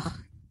out Kelly.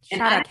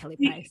 Kelly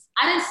Price.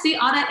 I didn't see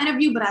all that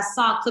interview, but I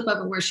saw a clip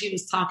of it where she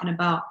was talking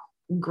about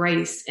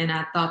grace, and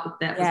I thought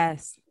that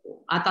was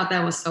I thought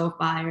that was so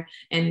fire.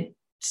 And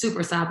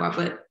super sidebar,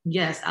 but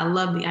yes, I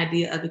love the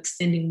idea of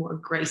extending more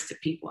grace to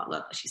people. I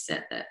love that she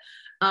said that.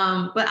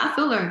 But I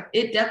feel her.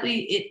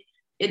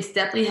 It's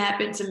definitely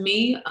happened to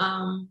me.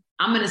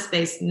 I'm in a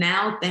space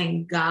now,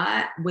 thank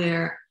God,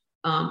 where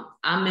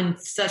I'm in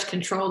such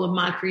control of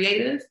my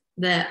creative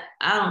that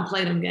I don't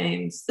play them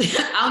games.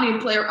 I don't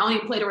even play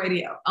the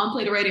radio. I don't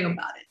play the radio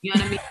about it. You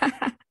know what I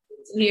mean?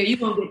 Here, you're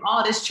going to get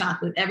all this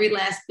chocolate, every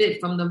last bit,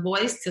 from the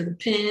voice to the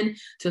pen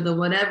to the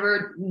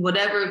whatever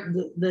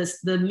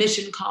the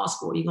mission calls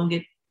for. You're going to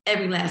get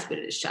every last bit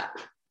of this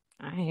chocolate.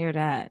 I hear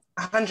that.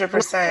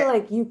 100%. I feel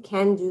like you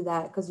can do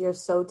that because you're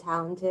so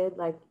talented.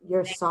 Like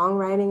your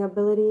songwriting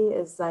ability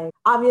is like,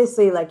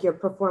 obviously like your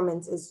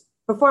performance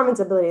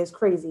ability is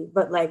crazy,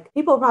 but like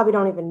people probably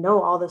don't even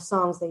know all the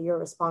songs that you're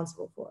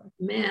responsible for.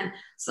 Man,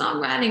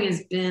 songwriting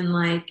has been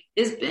like,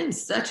 it's been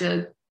such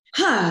a,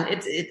 I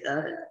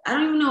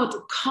don't even know what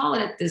to call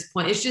it at this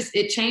point. It's just,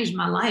 it changed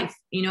my life.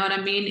 You know what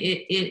I mean?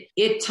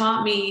 It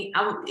taught me,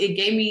 it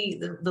gave me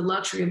the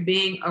luxury of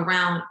being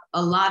around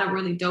a lot of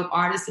really dope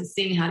artists and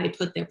seeing how they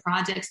put their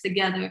projects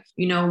together.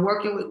 You know,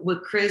 working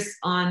with Chris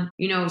on,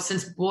 you know,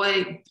 since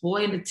Boy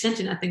in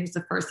Detention, I think was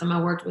the first time I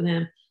worked with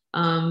him.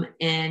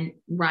 And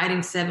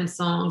writing 7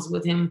 songs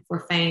with him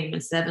for Fame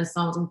and 7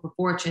 songs for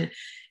Fortune.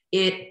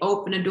 It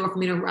opened a door for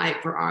me to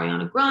write for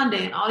Ariana Grande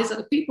and all these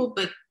other people,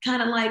 but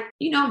kind of like,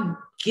 you know,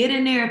 get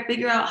in there and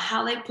figure out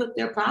how they put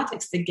their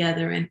projects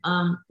together. And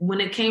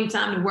when it came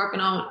time to working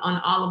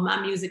on all of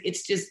my music,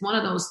 it's just one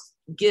of those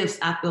gifts.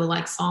 I feel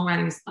like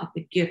songwriting is like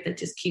the gift that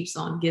just keeps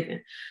on giving.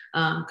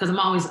 Because I'm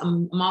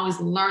always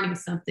learning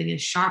something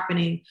and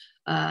sharpening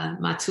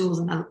my tools.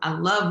 And I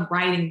love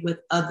writing with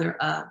other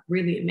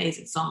really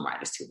amazing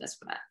songwriters too. That's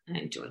what I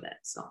enjoy that.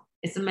 So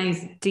it's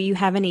amazing. Do you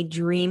have any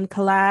dream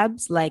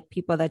collabs, like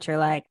people that you're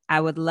like,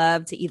 I would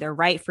love to either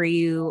write for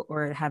you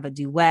or have a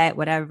duet,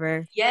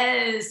 whatever?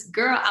 Yes,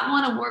 girl. I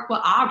want to work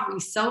with Aubrey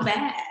so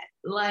bad.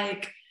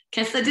 Like,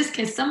 can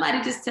somebody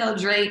just tell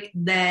Drake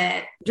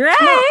that Drake?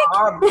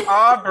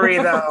 Aubrey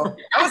though.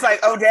 I was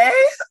like, O'Day?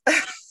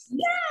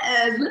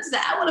 Yes, listen,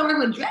 I want to work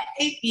with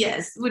Drake.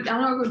 Yes, I want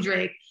to work with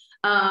Drake.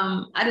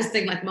 I just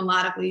think like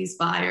melodically he's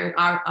fire.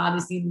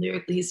 Obviously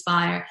lyrically he's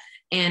fire.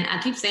 And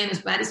I keep saying this,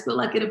 but I just feel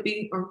like it'll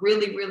be a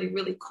really, really,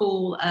 really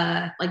cool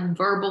like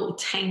verbal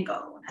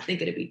tango. I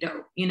think it'd be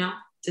dope, you know,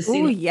 to see.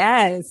 Oh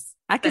yes,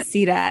 I could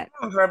see that.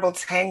 Verbal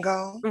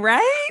tango,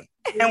 right?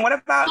 And what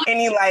about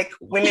any like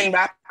women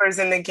rappers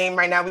in the game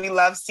right now? We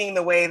love seeing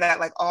the way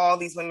that like all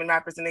these women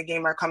rappers in the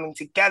game are coming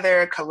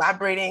together,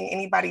 collaborating.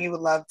 Anybody you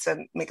would love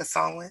to make a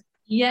song with?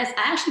 Yes,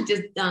 I actually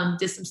just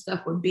did some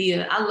stuff with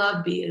Bia. I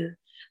love Bia.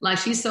 Like,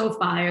 she's so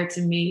fire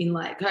to me.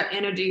 Like, her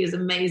energy is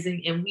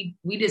amazing. And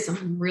we did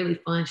some really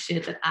fun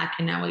shit that I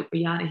cannot wait for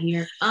y'all to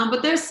hear.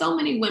 But there's so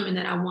many women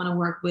that I want to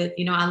work with.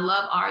 You know, I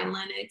love Ari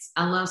Lennox.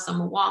 I love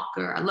Summer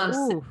Walker. I love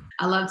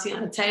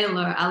Tiana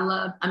Taylor.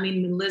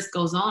 The list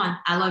goes on.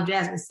 I love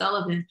Jasmine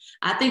Sullivan.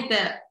 I think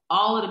that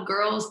all of the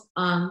girls,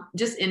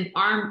 just in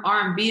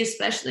R&B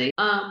especially,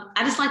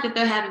 I just like that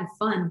they're having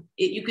fun.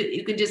 You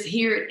could just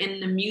hear it in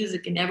the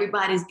music, and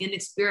everybody's getting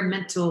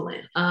experimental,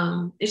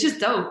 and it's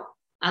just dope.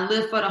 I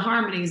live for the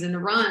harmonies and the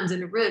runs and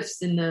the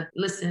riffs and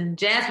listen,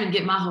 Jasmine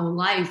get my whole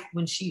life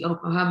when she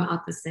opened her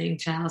mouth to sing,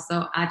 child.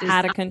 So I just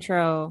out of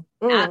control.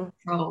 Out of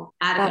control.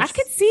 I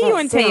could see you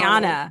and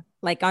Tayana,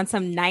 like on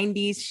some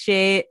 90s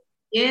shit.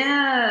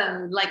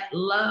 Yeah, like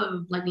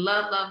love.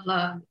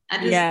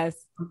 Yes.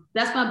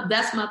 That's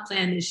my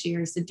plan this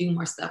year, is to do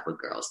more stuff with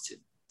girls too.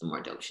 Some more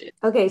dope shit.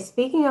 Okay,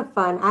 speaking of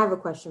fun, I have a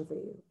question for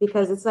you,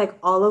 because it's like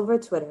all over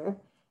Twitter,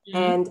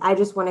 and I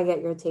just want to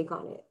get your take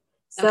on it.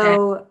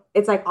 So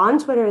It's like on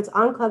Twitter, it's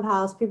on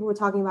Clubhouse. People were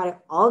talking about it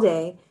all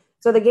day.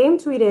 So the game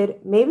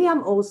tweeted, maybe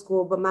I'm old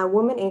school, but my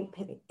woman ain't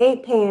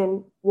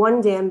paying one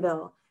damn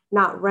bill.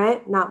 Not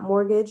rent, not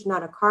mortgage,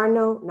 not a car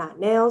note, not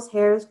nails,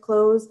 hairs,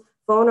 clothes,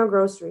 phone, or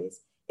groceries.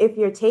 If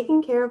you're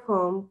taking care of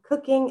home,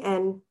 cooking,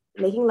 and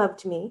making love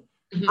to me.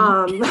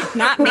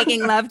 Not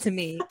making love to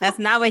me. That's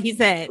not what he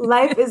said.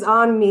 Life is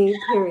on me,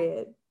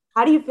 period.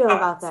 How do you feel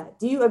about that?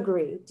 Do you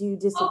agree? Do you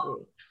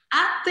disagree?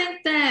 I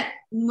think that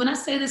when I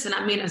say this, and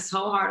I mean it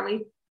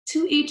wholeheartedly,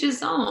 to each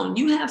his own.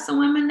 You have some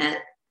women that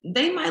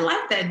they might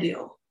like that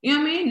deal. You know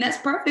what I mean? That's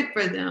perfect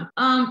for them.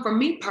 For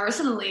me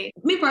personally,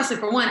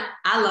 for one,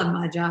 I love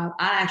my job.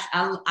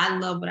 I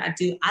love what I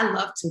do. I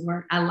love to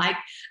work. I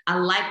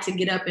like to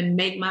get up and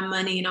make my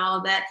money and all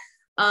of that.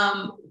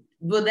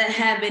 Will that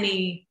have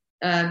any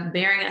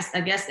bearing,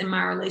 I guess, in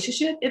my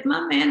relationship? If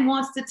my man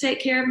wants to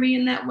take care of me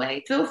in that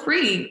way, feel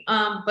free.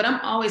 But I'm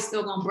always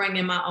still gonna bring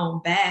in my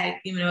own bag.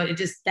 You know,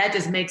 that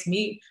just makes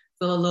me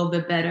feel a little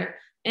bit better.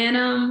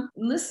 And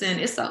listen,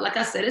 it's like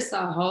I said, it's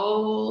a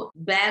whole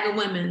bag of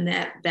women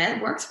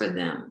that works for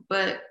them.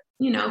 But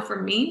you know,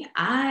 for me,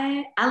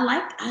 I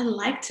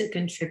like to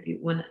contribute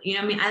when, you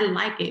know what I mean? I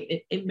like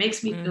it. It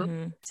makes me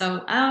feel.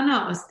 So I don't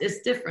know.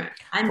 It's different.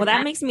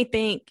 That makes me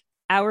think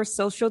our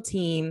social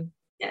team.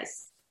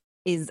 Yes.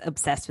 Is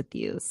obsessed with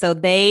you. So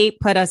they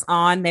put us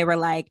on. They were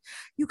like,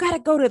 you got to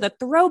go to the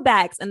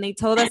throwbacks. And they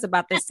told us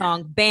about this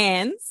song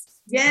Bands.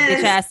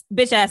 Yes.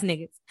 Bitch ass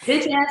niggas.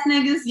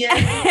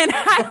 Yes. And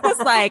I was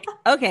like,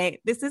 okay,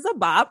 this is a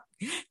bop.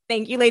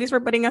 Thank you, ladies, for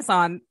putting us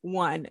on.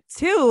 1,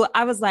 2,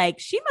 I was like,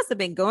 she must have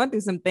been going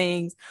through some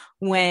things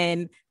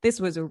when this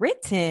was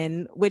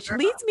written, which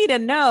leads me to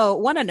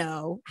want to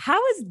know,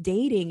 how is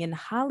dating in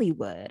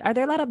Hollywood? Are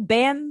there a lot of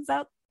bands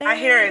out there? I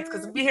hear it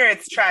because we hear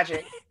it's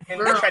tragic and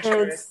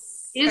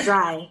treacherous. It's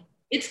dry.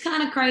 It's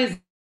kind of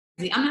crazy.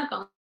 I'm not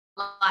gonna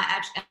lie.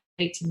 Actually,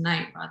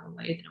 tonight, by the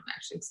way, that I'm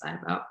actually excited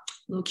about.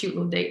 Little cute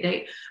little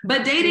date.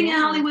 But dating in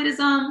Hollywood is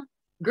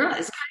girl,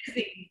 it's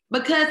crazy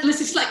because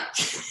listen, it's like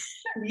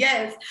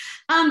yes.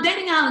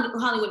 Dating in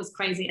Hollywood is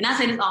crazy. And I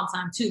say this all the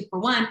time too. For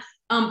one,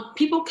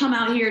 people come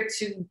out here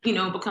to,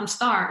 become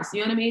stars,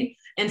 you know what I mean?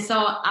 And so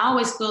I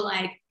always feel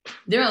like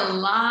there are a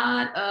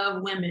lot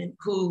of women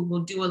who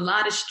will do a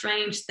lot of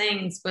strange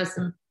things for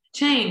some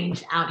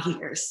change out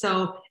here.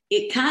 So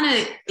it kind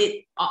of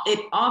it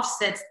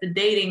offsets the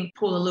dating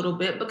pool a little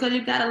bit because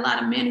you've got a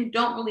lot of men who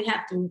don't really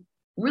have to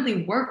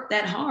really work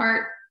that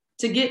hard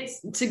to get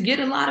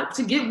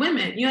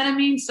women. You know what I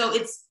mean? So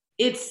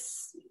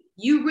it's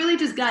you really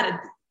just got to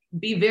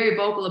be very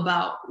vocal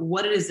about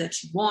what it is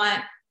that you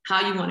want,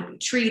 how you want to be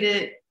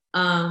treated.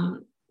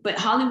 But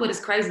Hollywood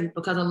is crazy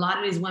because a lot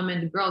of these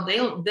women,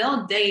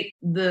 they'll date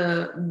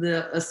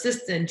the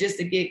assistant just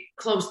to get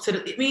close to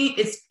the. I mean,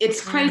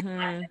 it's crazy.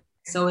 Mm-hmm.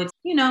 So it's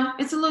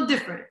it's a little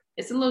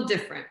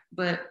different.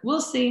 But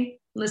we'll see.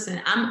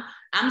 Listen,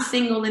 I'm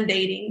single and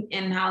dating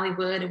in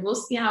Hollywood, and we'll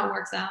see how it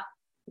works out.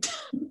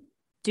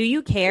 Do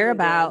you care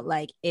about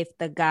like if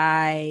the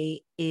guy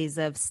is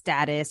of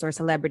status or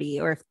celebrity,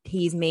 or if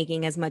he's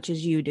making as much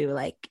as you do?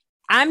 Like,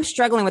 I'm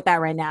struggling with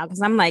that right now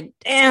because I'm like,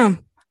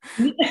 damn.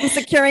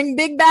 Securing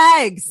big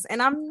bags,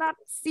 and I'm not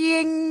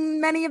seeing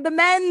many of the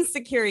men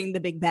securing the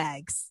big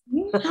bags.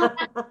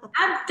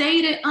 I've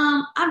dated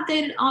all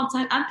the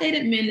time. I've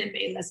dated men that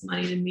made less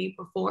money than me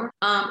before,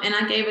 and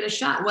I gave it a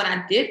shot. What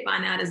I did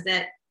find out is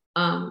that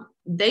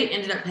they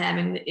ended up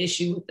having the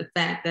issue with the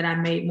fact that I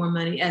made more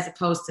money, as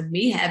opposed to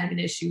me having an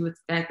issue with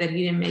the fact that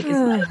he didn't make as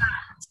much.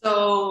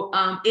 So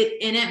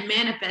it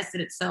manifested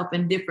itself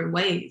in different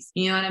ways.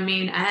 You know what I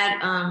mean? I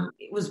had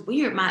it was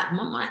weird. One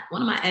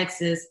of my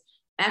exes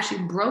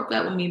actually broke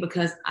up with me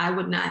because I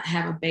would not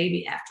have a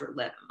baby after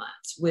 11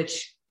 months,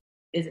 which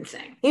is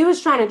insane. He was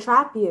trying to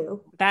trap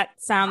you. That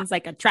sounds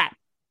like a trap.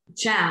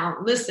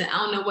 Child, listen, I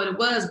don't know what it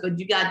was, but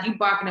you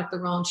barking up the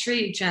wrong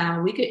tree,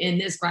 child. We could end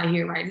this right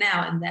here, right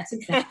now. And that's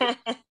exactly.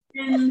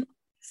 And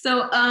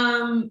so,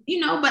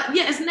 but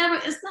yeah, it's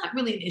not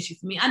really an issue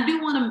for me. I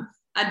do want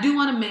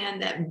a man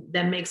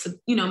that makes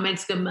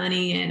good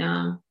money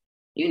and,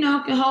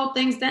 can hold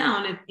things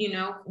down if,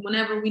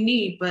 whenever we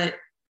need. But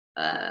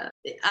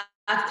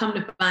I've come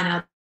to find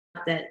out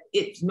that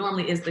it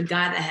normally is the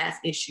guy that has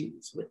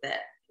issues with that,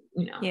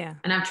 Yeah.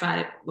 And I've tried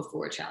it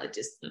before, child. It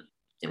just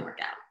didn't work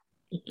out.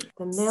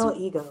 The male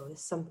ego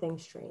is something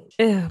strange.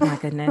 Oh my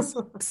goodness.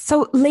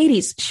 So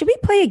ladies, should we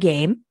play a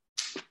game?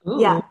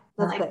 Ooh, yeah,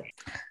 let's play.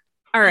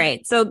 All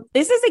right. So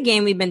this is a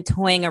game we've been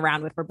toying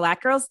around with for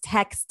Black girls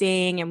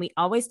texting. And we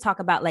always talk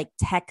about like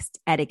text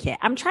etiquette.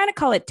 I'm trying to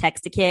call it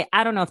textiquette.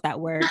 I don't know if that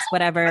works.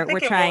 Whatever. We're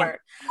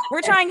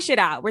trying shit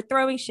out. We're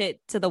throwing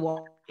shit to the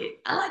wall.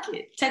 I like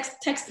it.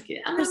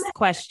 Textiquette. First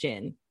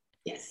question.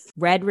 Yes.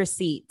 Red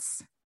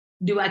receipts.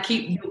 Do I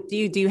keep? Do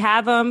you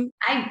have them?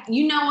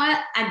 You know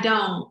what? I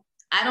don't.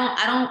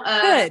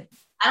 Good.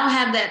 I don't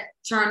have that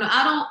turn.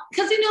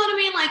 Because you know what I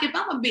mean? Like, if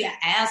I'm going to be an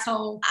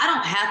asshole, I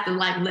don't have to,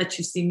 like, let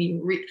you see me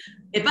read.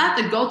 If I have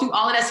to go through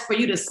all of that for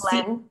you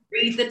to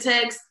read the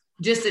text,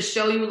 just to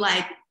show you,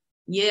 like,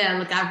 yeah,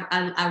 look,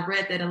 I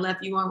read that and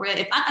left you unread.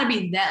 If I got to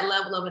be that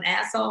level of an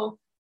asshole,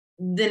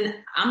 then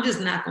I'm just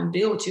not going to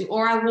deal with you.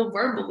 Or I will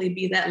verbally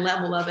be that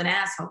level of an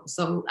asshole.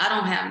 So I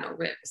don't have no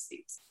red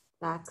receipts.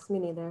 Facts, me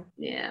neither.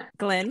 Yeah.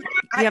 Glenn, do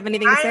you have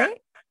anything to say?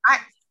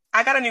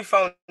 I got a new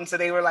phone, so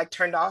they were like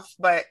turned off,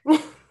 but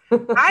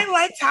I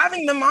liked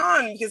having them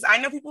on because I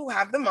know people who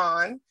have them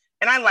on,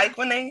 and I like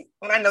when I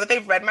know that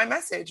they've read my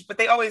message, but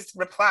they always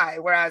reply.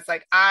 Whereas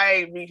like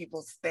I read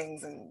people's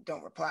things and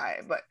don't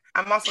reply, but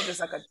I'm also just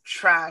like a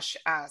trash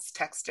ass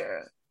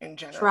texter in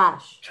general.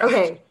 Trash.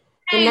 Okay.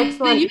 The next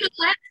one. You the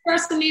last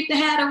person need to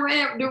have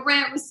the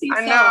red receipt.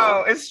 I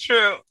know, it's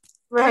true.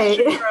 Right.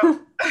 It's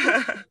true.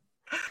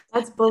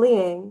 That's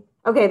bullying.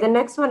 Okay, the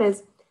next one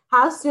is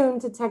how soon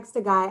to text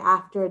a guy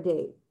after a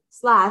date?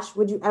 /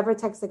 would you ever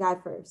text a guy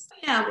first?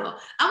 Yeah, well,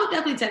 I would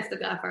definitely text a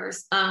guy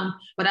first.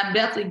 But I've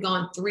definitely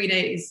gone 3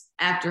 days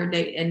after a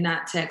date and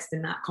not text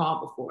and not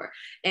call before.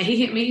 And he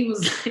hit me. He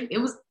was like, it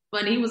was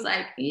funny. He was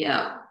like,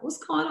 yeah, what's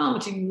going on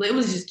with you? It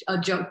was just a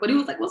joke, but he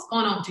was like, what's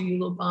going on with you,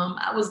 little bum?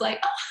 I was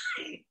like, oh,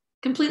 I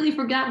completely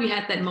forgot we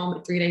had that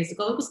moment 3 days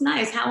ago. It was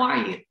nice. How are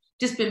you?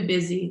 Just been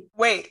busy.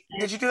 Wait,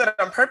 did you do that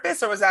on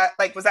purpose, or was that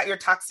your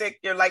toxic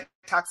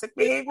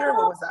behavior?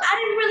 What was that?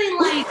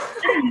 I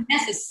didn't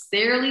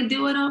necessarily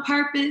do it on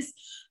purpose,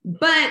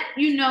 but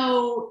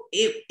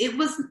it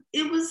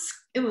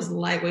was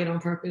lightweight on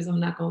purpose. I'm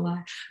not gonna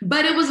lie,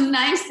 but it was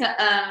nice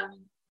to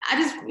I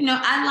just,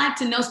 I like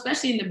to know,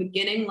 especially in the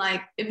beginning,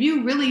 like if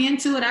you're really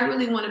into it, I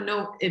really want to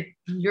know if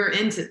you're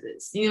into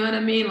this. You know what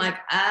I mean? Like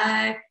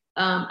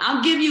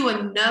I'll give you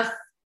enough,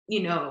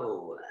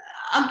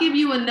 I'll give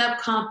you enough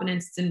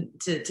confidence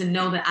to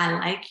know that I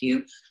like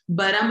you,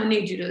 but I'm gonna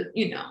need you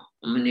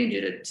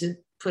to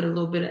put a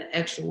little bit of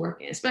extra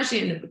work in, especially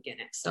in the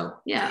beginning. So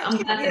yeah, I'm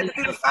glad to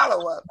do the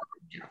follow up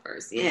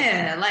first.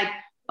 Yeah, like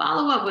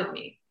follow up with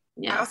me.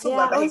 Yeah, I also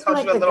love that he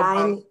called you a little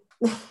bum.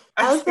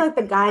 I always feel like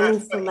the guy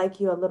needs to like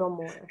you a little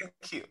more.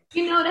 Cute.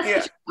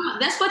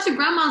 That's what your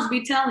grandmas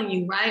be telling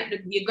you, right?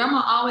 Your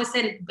grandma always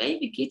said,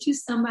 baby, get you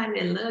somebody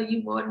that love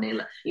you more than they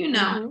love.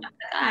 All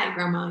right,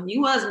 grandma,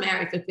 you was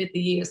married for 50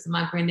 years to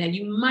my granddad.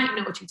 You might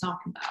know what you're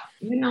talking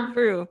about.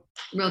 True.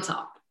 Real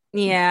talk.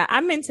 Yeah,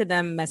 I'm into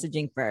them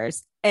messaging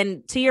first.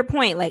 And to your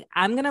point, like,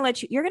 I'm going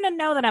to you're going to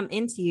know that I'm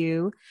into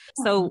you.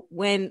 So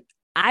when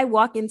I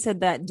walk into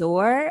that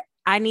door,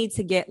 I need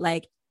to get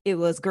like, it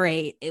was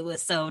great. It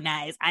was so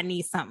nice. I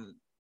need something.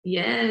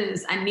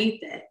 Yes, I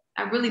need that.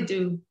 I really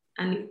do.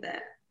 I need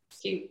that.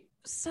 It's cute.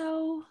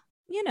 So,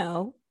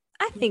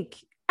 I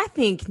think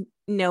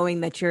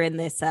knowing that you're in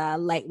this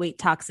lightweight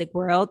toxic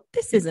world,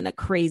 this isn't a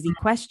crazy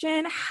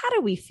question. How do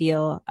we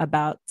feel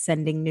about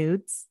sending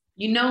nudes?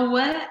 You know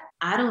what?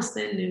 I don't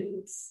send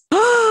nudes.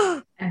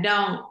 I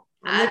don't.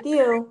 I'm with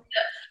you.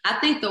 I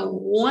think the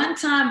one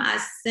time I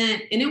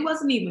sent, and it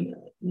wasn't even a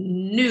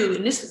nude,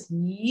 and this was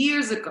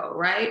years ago,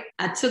 right?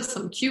 I took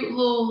some cute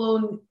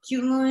little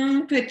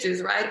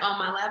pictures, right, on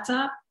my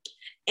laptop,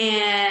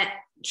 and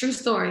true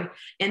story,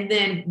 and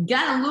then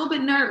got a little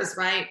bit nervous,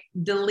 right?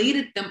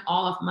 Deleted them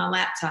all off my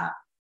laptop.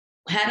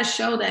 Had a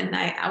show that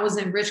night. I was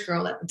in Rich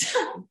Girl at the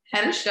time.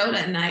 Had a show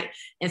that night,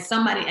 and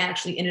somebody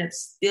actually ended up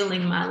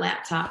stealing my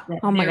laptop.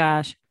 Oh my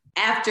gosh.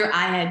 After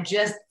I had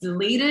just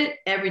deleted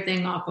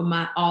everything off of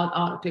my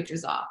all the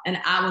pictures off. And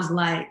I was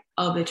like,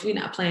 oh bitch, we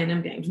not playing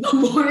them games no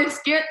more. It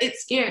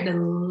scared the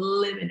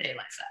living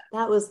daylights out.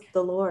 That was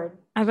the Lord.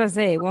 I was gonna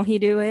say, won't he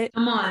do it?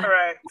 Come on. All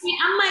right.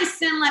 I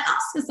might I'll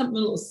send something a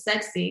little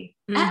sexy.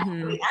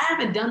 I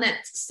haven't done that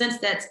since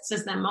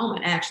that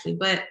moment actually.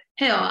 But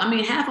hell,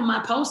 half of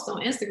my posts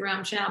on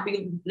Instagram shall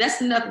be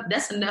that's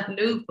enough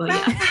nude for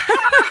you.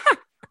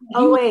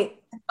 Oh wait.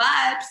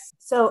 Vibes.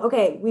 So,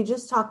 okay, we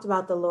just talked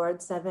about the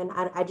Lord, Seven.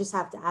 I just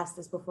have to ask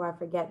this before I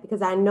forget,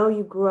 because I know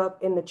you grew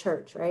up in the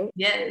church, right?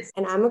 Yes.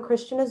 And I'm a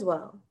Christian as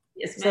well.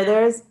 Yes, ma'am. So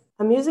there's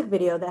a music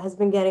video that has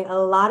been getting a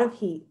lot of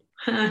heat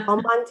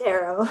on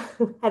Montero.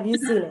 Have you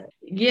seen it?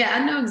 Yeah,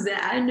 I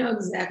know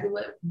exactly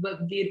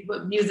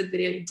what music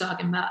video you're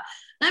talking about.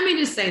 Let me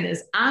just say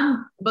this.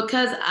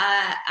 Because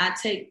I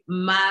take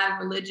my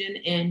religion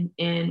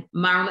and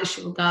my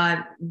relationship with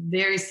God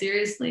very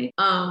seriously.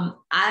 I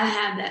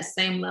have that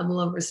same level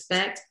of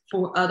respect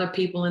for other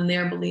people and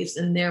their beliefs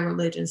and their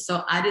religion.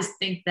 So I just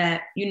think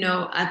that,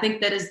 I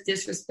think that it's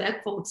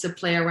disrespectful to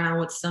play around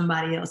with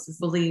somebody else's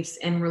beliefs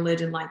and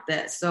religion like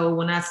that. So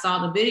when I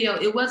saw the video,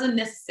 it wasn't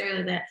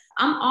necessarily that.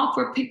 I'm all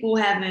for people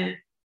having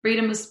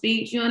freedom of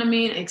speech, you know what I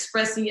mean?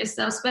 Expressing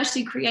yourself,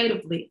 especially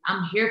creatively.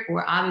 I'm here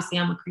for it. Obviously,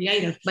 I'm a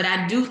creative, but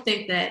I do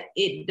think that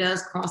it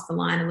does cross the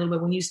line a little bit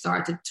when you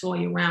start to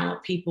toy around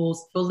with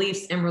people's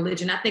beliefs and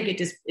religion. I think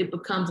it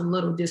becomes a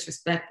little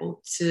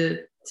disrespectful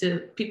to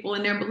people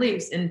and their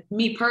beliefs. And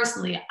me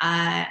personally,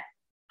 I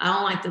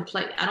don't like to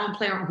play. I don't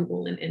play around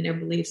people in their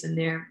beliefs and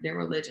their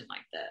religion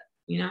like that.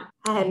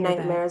 I had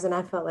nightmares and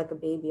I felt like a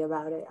baby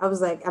about it. I was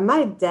like, am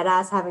I dead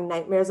ass having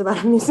nightmares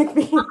about a music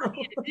video?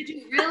 Did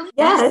you really?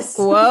 Yes.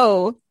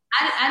 Whoa.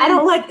 I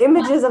don't like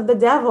images of the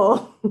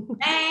devil.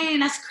 Dang,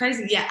 that's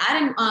crazy. Yeah, I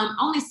didn't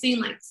only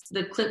seen like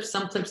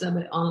some clips of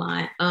it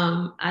online.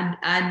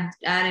 I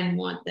didn't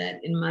want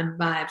that in my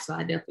vibe, so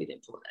I definitely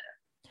didn't pull that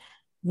up.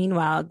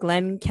 Meanwhile,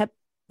 Glenn kept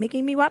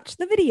making me watch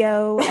the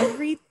video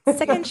every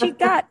second she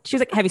got. She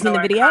was like, have you seen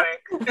the video?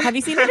 Have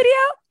you seen the video?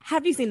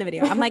 Have you seen the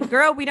video? I'm like,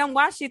 girl, we don't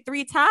watch it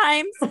 3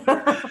 times.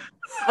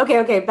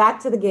 Okay.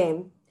 Back to the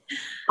game.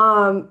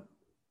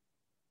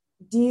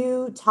 Do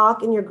you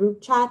talk in your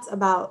group chats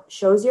about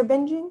shows you're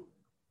binging?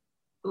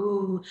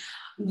 Ooh,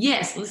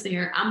 yes. Listen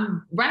here.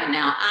 Right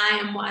now I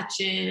am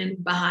watching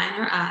Behind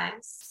Her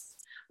Eyes,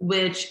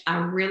 which I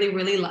really,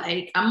 really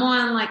like. I'm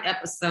on like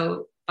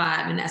episode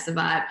 5 and that's the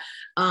vibe.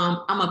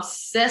 I'm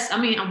obsessed.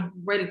 I'm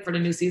ready for the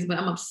new season, but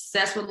I'm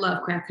obsessed with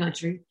Lovecraft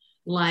Country.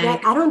 Like, yeah,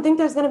 I don't think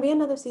there's going to be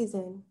another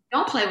season.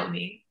 Don't play with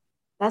me.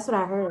 That's what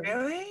I heard.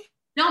 Really?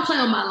 Don't play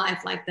with my life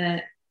like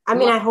that. I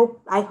mean, I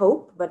hope,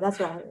 but that's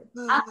what I heard.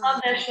 I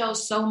love that show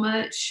so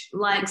much.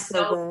 Like,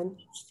 so good.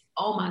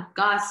 Oh my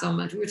God, so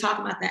much. We were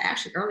talking about that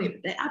actually earlier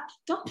today.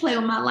 Don't play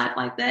with my life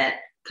like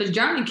that. Because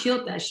Jeremy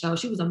killed that show.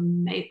 She was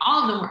amazing.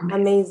 All of them were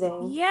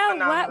amazing. Yeah,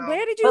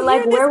 where did you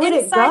hear this where would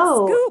it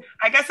go? Scoop?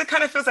 I guess it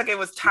kind of feels like it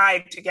was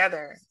tied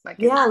together.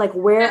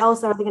 Where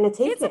else are they going to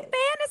take it? It's a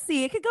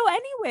fantasy. It could go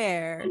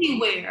anywhere.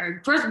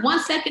 Anywhere. First, 1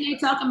 second they're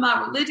talking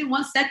about religion.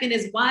 1 second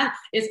is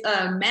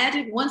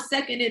magic. 1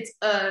 second it's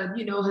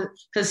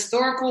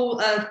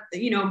historical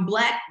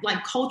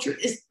Black culture.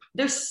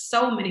 There's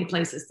so many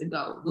places to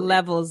go.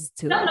 Levels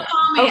to it.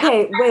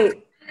 Okay,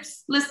 wait.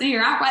 Listen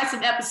here, I'll write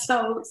some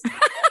episodes.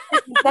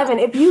 Devin,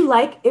 if you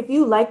like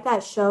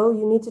that show,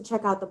 you need to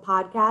check out the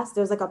podcast.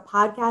 There's like a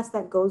podcast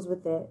that goes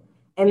with it.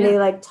 And they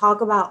like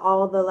talk about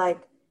all the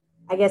like,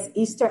 I guess,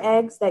 Easter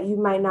eggs that you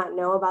might not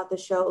know about the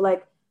show.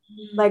 Like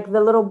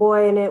the little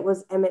boy in it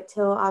was Emmett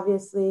Till,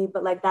 obviously,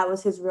 but like that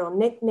was his real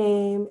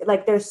nickname.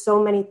 Like there's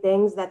so many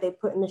things that they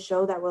put in the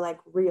show that were like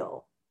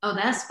real. Oh,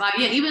 that's fine.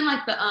 Yeah, even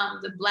like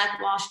the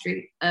Black Wall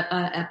Street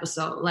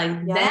episode,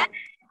 like that.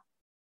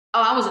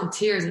 Oh, I was in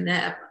tears in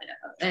that.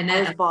 And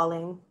I was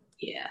bawling.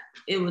 Yeah,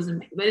 it was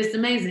amazing. But it's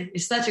amazing.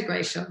 It's such a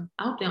great show.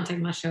 I hope they don't take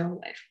my show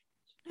away.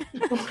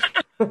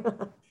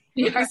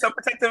 You're so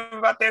protective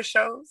about their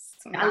shows.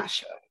 It's my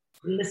show.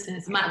 Listen,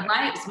 it's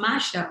my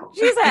show.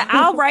 She said,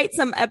 I'll write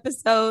some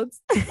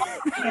episodes.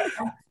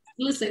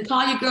 Listen,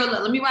 call your girl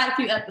up. Let me write a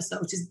few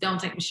episodes. Just don't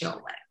take the show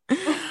away.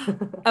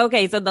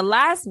 Okay, so the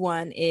last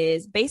one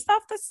is based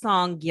off the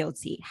song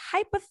Guilty.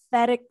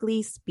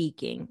 Hypothetically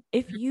speaking,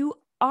 if you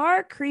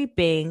are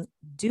creeping,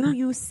 do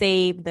you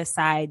save the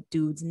side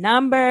dude's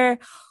number?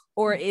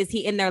 Or is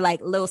he in there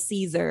like Little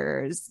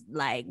Caesars,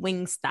 like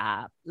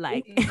Wingstop?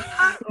 Like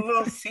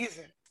Little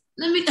Caesar.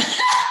 Let me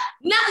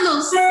not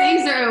Little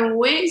Caesar and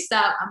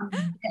Wingstop.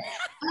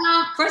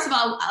 First of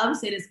all, I would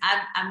say this: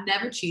 I've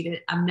never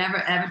cheated. I've never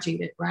ever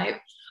cheated, right?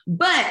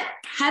 But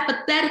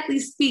hypothetically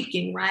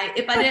speaking, right?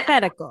 If I did,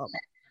 hypothetical,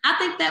 I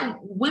think that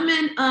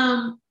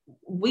women,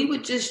 we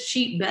would just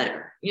cheat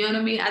better. You know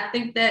what I mean? I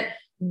think that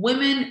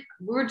women,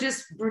 we're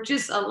just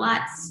a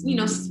lot,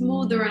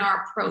 smoother in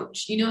our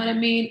approach. You know what I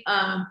mean?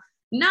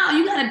 No,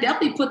 you gotta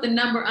definitely put the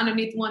number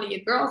underneath one of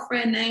your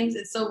girlfriend names,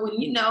 and so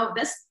when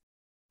that's.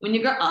 When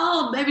you go,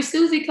 oh, baby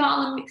Susie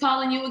calling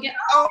you again.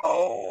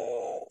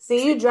 Oh.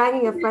 See, you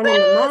dragging your friend in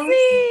the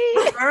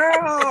mouth.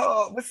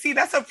 Girl. But see,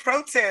 that's a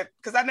pro tip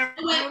because I never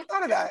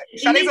thought of that.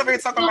 Sade's over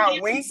here talking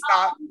about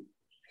Wingstop.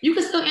 You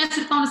can still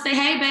answer the phone and say,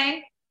 hey,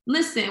 babe,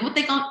 listen, what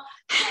they going,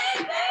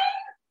 hey, babe.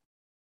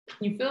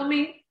 You feel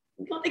me?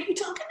 You don't think you're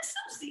talking to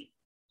Susie.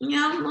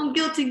 I'm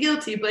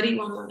guilty, but he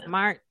won't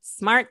know.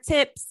 Smart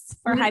tips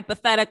for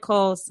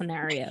hypothetical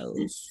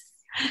scenarios.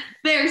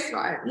 Very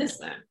smart.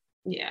 Listen.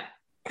 Yeah.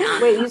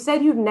 Wait, you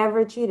said you've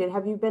never cheated.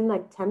 Have you been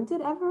like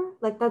tempted ever?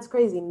 Like that's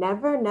crazy.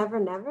 Never. I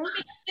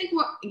think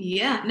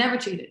never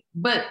cheated,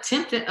 but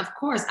tempted. Of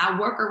course, I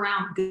work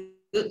around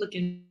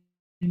good-looking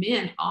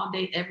men all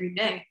day, every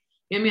day.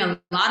 You know what I mean?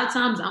 A lot of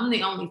times I'm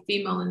the only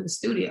female in the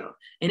studio,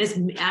 and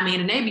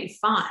and they be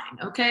fine,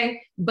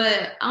 okay?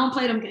 But I don't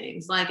play them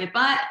games. Like if if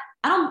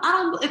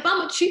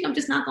I'm a cheat, I'm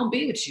just not gonna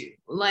be with you.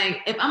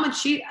 Like if I'm a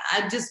cheat,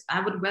 I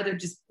would rather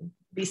just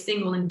be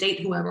single and date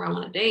whoever I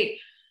want to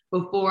date.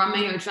 Before I'm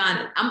in here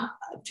I'm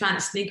trying to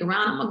sneak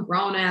around. I'm a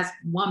grown ass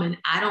woman.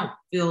 I don't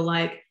feel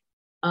like,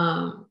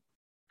 I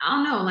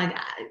don't know, like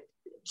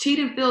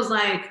cheating feels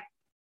like,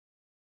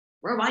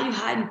 why are you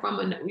hiding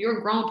from you're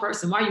a grown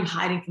person. Why are you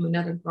hiding from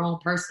another grown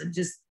person?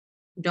 Just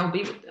don't be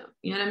with them.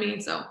 You know what I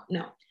mean? So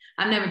no,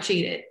 I've never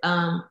cheated.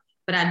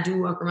 But I do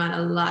work around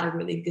a lot of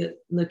really good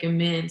looking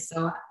men.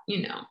 So,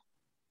 you know.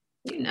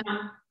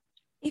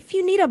 If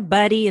you need a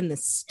buddy in the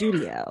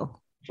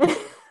studio.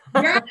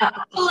 Girl,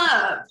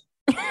 love.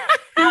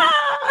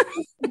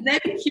 They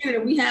be cute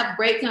and we have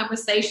great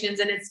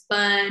conversations and it's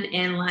fun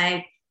and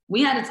like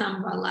we had a time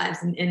of our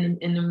lives in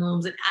the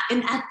rooms and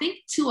I think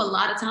too a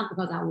lot of times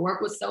because I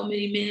work with so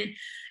many men,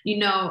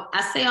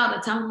 I say all the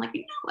time, I'm like,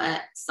 you know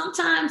what,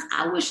 sometimes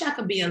I wish I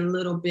could be a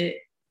little bit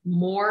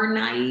more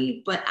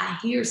naive, but I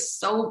hear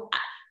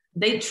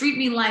they treat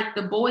me like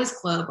the boys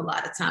club a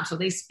lot of times, so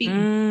they speak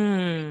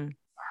and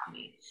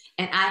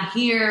I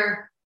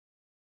hear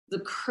the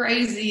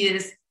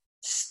craziest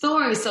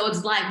story. So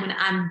it's like when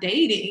I'm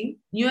dating,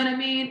 you know what I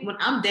mean? When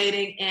I'm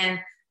dating and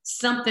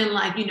something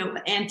like,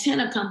 the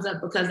antenna comes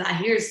up because I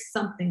hear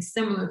something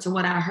similar to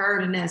what I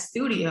heard in that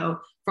studio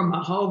from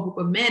a whole group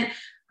of men,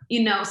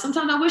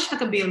 sometimes I wish I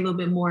could be a little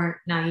bit more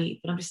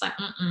naive, but I'm just like,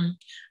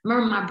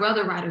 Remember my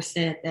brother writer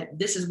said that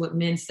this is what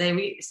men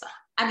say.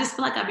 I just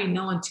feel like I be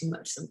knowing too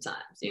much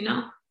sometimes,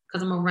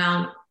 because I'm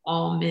around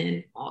all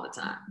men all the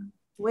time.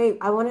 Wait,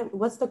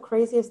 what's the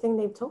craziest thing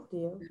they've told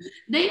you?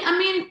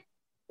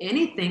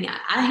 Anything.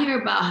 I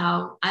hear about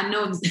how, I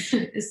know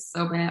it's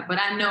so bad, but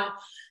I know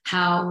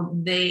how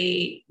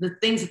the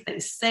things that they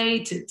say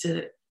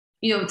to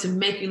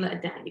make you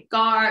let down your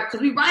guard. Cause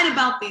we write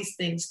about these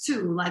things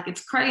too. Like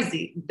it's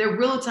crazy. They're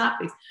real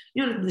topics.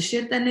 The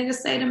shit that niggas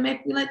say to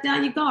make you let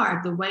down your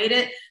guard, the way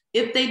that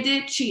if they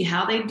did cheat,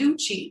 how they do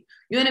cheat.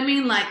 You know what I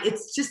mean? Like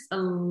it's just a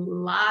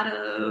lot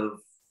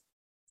of,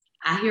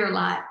 I hear a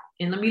lot.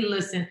 And let me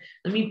listen.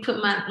 Let me put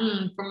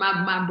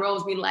my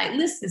bros be like,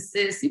 listen,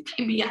 sis, you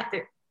can't be out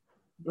there.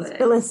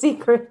 Spilling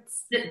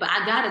secrets. But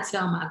I gotta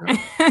tell my girl.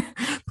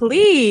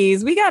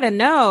 Please, we gotta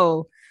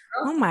know.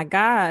 Oh my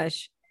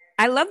gosh.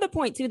 I love the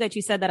point too that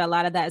you said that a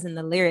lot of that is in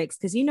the lyrics,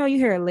 because you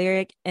hear a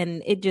lyric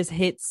and it just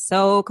hits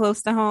so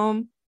close to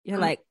home. You're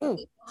like, ooh.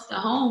 Close to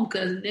home,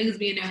 because niggas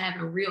be in there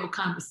having real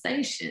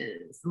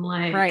conversations.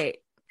 Like right.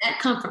 That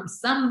come from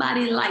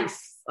somebody's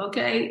life,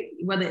 okay?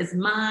 Whether it's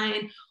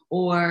mine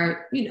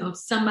or,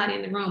 somebody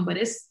in the room, but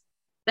it's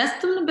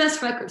That's the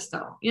best records,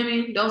 though. You know what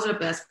I mean? Those are the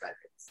best records.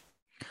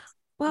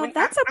 Well,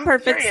 that's a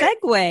perfect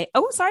segue.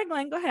 Oh, sorry,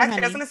 Glenn. Go ahead.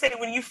 Actually, I was going to say,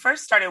 when you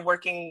first started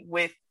working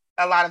with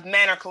a lot of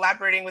men or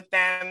collaborating with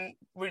them,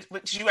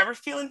 did you ever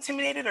feel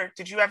intimidated, or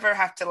did you ever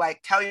have to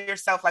like tell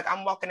yourself, like,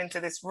 I'm walking into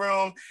this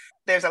room,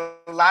 there's a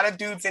lot of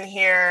dudes in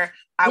here,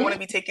 I want to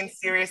be taken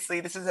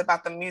seriously, this is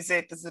about the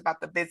music, this is about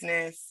the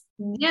business?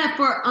 Yeah,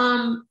 for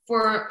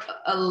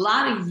a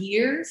lot of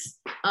years,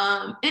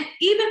 and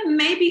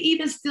maybe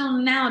even still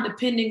now,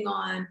 depending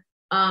on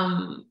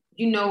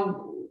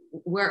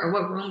where or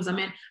what rooms I'm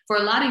in. For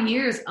a lot of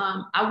years,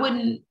 I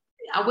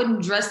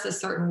wouldn't dress a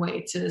certain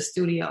way to the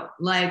studio.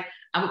 Like,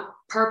 I would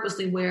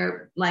purposely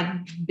wear like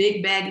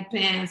big baggy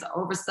pants,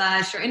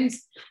 oversized shirt. And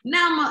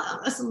now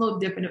it's a little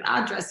different.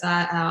 I'll dress how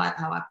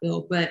I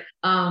feel, but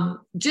and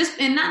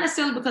not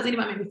necessarily because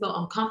anybody made me feel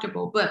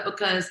uncomfortable, but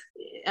because,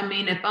 I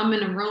mean, if I'm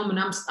in a room and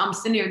I'm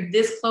sitting here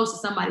this close to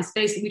somebody's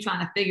face and we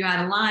trying to figure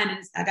out a line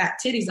and I got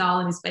titties all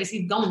in his face,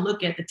 he's gonna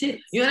look at the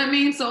titties. You know what I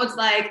mean? So it's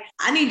like,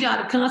 I need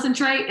y'all to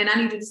concentrate and I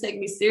need you to take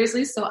me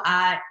seriously. So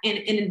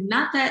and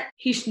not that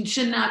he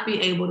should not be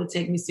able to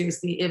take me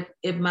seriously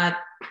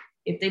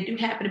if they do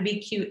happen to be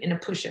cute in a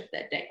push-up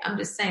that day. I'm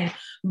just saying.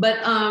 But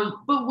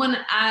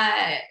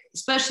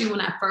especially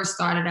when I first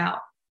started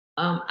out,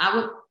 I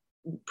would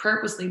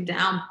purposely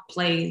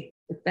downplay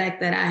the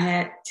fact that I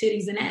had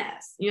titties and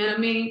ass. You know what I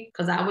mean?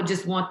 Because I would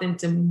just want them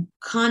to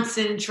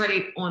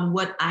concentrate on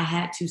what I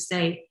had to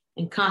say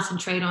and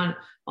concentrate on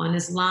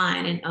this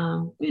line. And,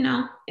 and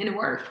it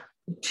worked.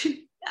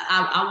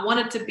 I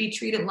wanted to be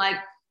treated like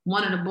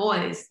one of the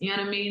boys. You know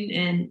what I mean?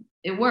 And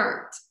it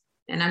worked.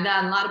 And I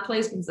got a lot of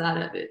placements out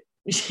of it.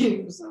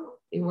 So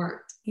it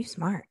worked. You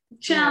smart.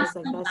 Child,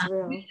 that's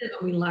real. We live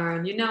and we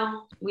learn,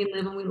 we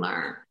live and we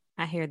learn.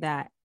 I hear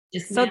that.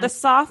 The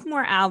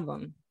sophomore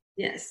album.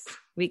 Yes.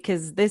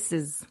 Because this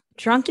is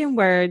Drunken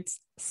Words,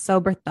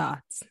 Sober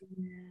Thoughts.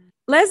 Yeah.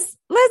 Let's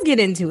get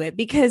into it,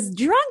 because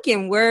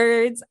Drunken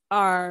Words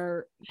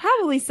are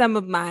probably some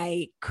of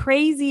my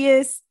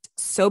craziest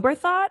sober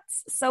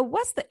thoughts. So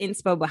what's the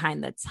inspo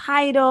behind the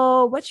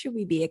title? What should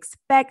we be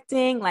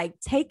expecting? Like,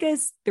 take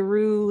us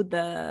through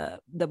the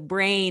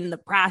brain, the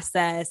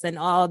process, and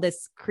all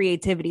this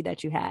creativity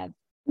that you have.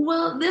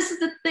 Well, this is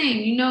the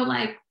thing,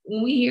 like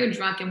when we hear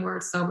Drunken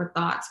Words, Sober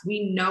Thoughts,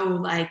 we know,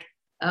 like,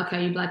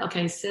 okay, you'd be like,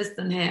 okay, sis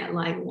done had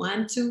like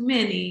one too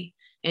many,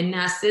 and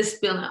now sis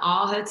spilling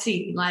all her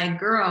tea. Like,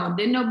 girl,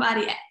 didn't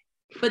nobody,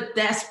 but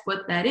that's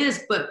what that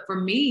is. But for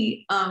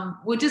me,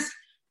 we're just,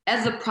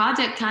 as the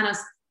project kind of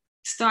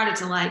started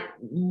to like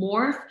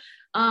morph,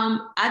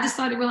 I just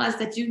started to realize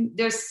that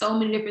there's so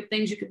many different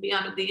things you could be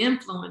under the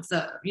influence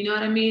of, you know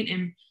what I mean?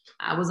 And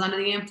I was under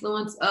the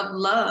influence of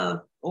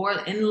love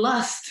and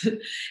lust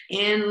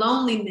and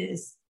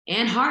loneliness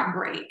and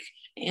heartbreak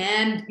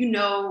and,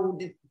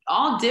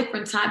 all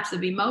different types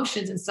of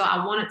emotions. And so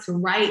I wanted to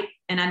write,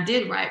 and I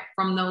did write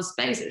from those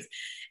spaces.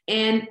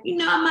 And,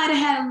 I might've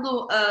had a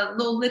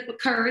little liquid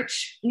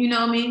courage, you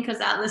know what I mean? Cause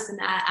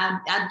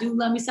I do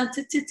love me some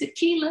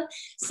tequila.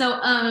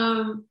 So,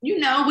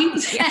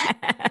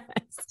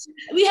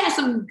 we had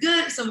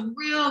some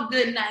real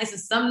good nights,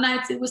 and some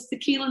nights it was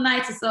tequila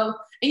nights. And so,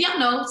 and y'all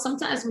know,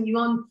 sometimes when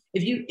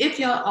if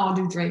y'all all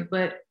do drink,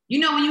 but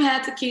when you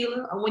have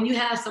tequila or when you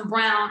have some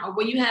brown or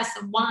when you have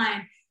some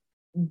wine,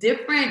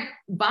 different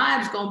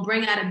vibes gonna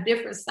bring out a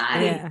different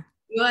side. Yeah.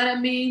 You know what I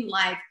mean?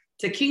 Like,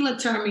 tequila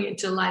turned me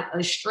into like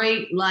a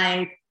straight,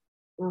 like,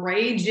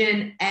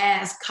 raging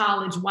ass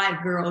college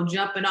white girl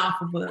jumping off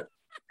of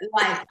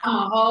I'm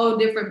a whole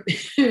different.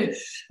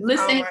 Listen,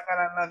 oh my God,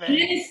 I love it.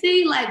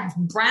 Hennessy, like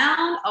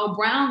brown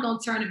gonna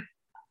turn it.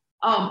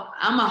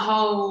 I'm a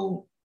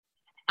whole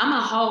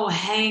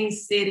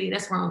Haines City.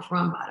 That's where I'm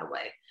from, by the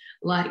way.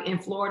 Like in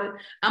Florida,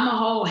 I'm a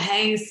whole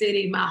Haines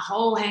City, my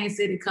whole Haines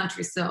City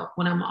country self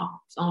when I'm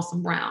on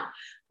some brown.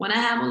 When I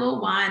have a little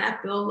wine, I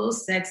feel a little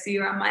sexy,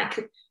 or I might,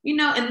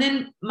 and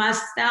then my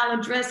style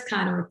of dress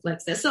kind of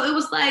reflects that. So it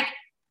was like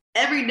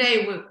every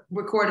day with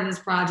recording this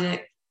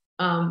project,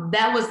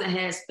 that was the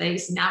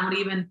headspace. And I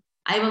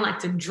even like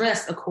to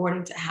dress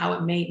according to how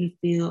it made me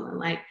feel, and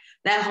like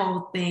that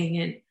whole thing.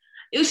 And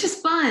it was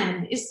just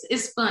fun.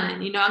 It's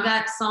fun. I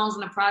got songs on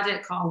the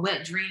project called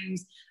Wet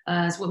Dreams.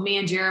 It's with me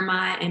and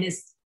Jeremiah, and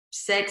it's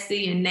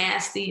sexy and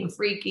nasty and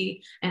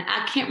freaky. And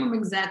I can't remember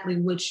exactly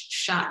which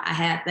shot I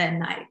had that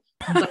night.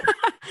 But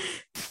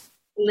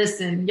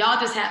listen, y'all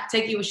just have to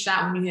take you a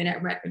shot when you hear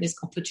that record. It's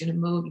gonna put you in the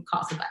mood. You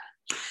call somebody.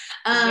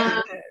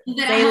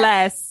 Say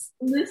less.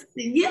 Listen,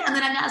 yeah, and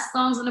then I got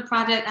songs on the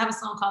project. I have a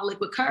song called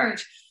Liquid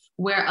Courage,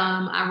 where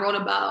I wrote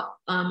about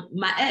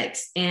my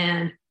ex,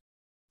 and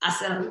I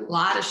said a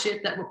lot of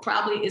shit that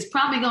is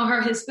probably gonna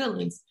hurt his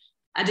feelings.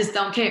 I just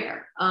don't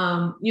care. You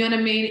know what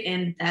I mean?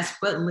 And that's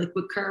what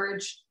Liquid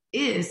Courage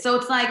is. So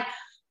it's like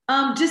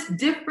just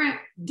different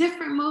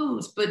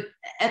moods, but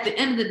at the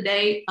end of the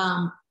day,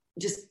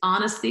 just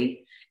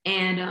honesty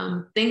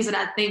and things that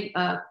I think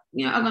are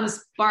going to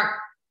spark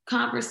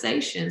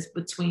conversations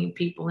between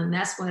people, and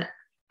that's what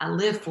I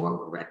live for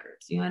with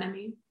records. You know what I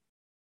mean?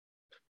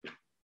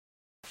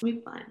 It'll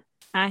be fun.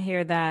 I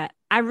hear that.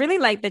 I really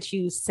like that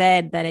you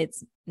said that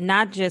it's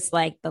not just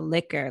like the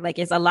liquor. Like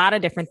it's a lot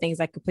of different things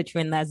that could put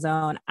you in that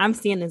zone. I'm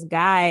seeing this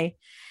guy,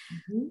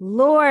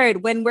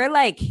 Lord, when we're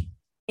like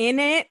in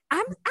it,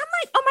 I'm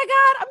like, oh my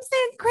God, I'm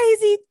saying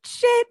crazy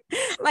shit.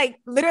 Like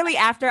literally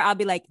after I'll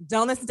be like,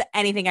 don't listen to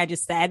anything I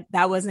just said.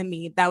 That wasn't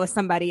me. That was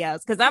somebody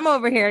else. Cause I'm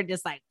over here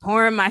just like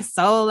pouring my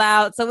soul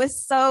out. So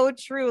it's so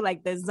true.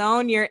 Like the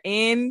zone you're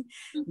in,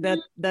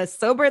 the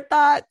sober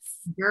thoughts.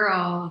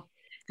 Girl,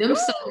 them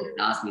sober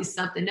thoughts be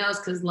something else.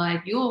 Cause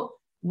like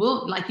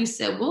we'll like you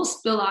said, we'll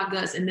spill our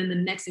guts and then the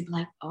next day be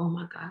like, oh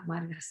my God, why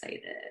did I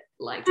say that?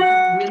 Like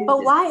really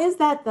but why is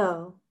that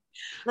though?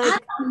 Like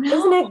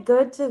isn't it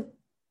good to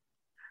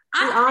be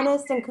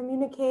honest and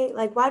communicate?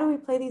 Like, why do we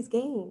play these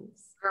games?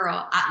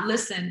 Girl,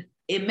 listen,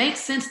 it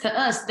makes sense to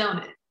us,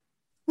 don't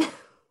it?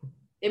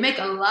 It makes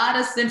a lot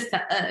of sense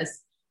to us.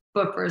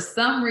 But for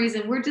some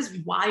reason, we're just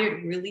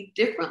wired really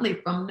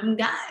differently from them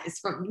guys.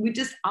 We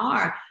just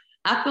are.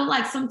 I feel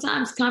like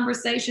sometimes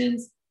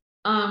conversations,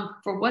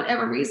 for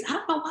whatever reason, I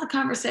don't know why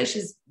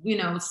conversations,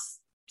 it's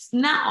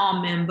not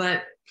all men,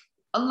 but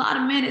a lot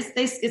of men,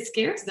 it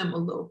scares them a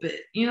little bit.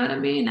 You know what I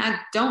mean?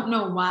 I don't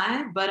know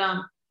why, but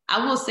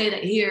I will say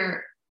that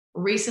here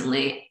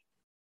recently,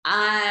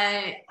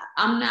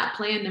 I'm not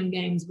playing them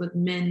games with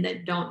men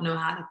that don't know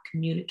how to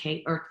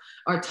communicate or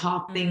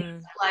talk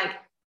things. Like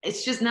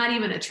it's just not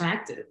even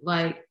attractive.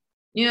 Like,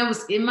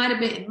 it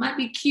might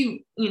be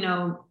cute,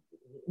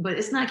 but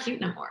it's not cute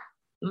no more.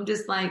 I'm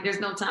just like, there's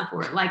no time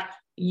for it. Like,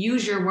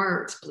 use your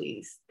words,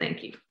 please.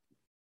 Thank you.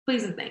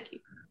 Please and thank you.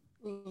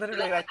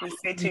 Literally, like we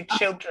say to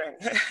children.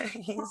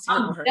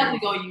 I'm definitely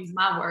going to use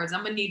my words.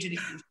 I'm going to need you to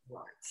use your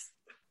words.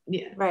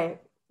 Yeah. Right.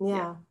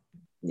 Yeah.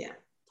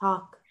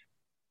 Talk.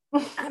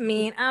 I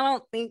mean, I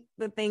don't think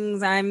the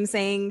things I'm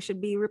saying should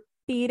be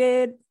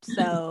repeated.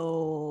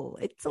 So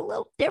it's a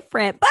little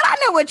different. But I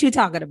know what you're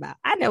talking about.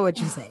 I know what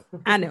you're saying.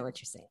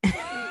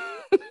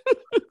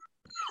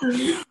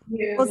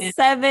 Well,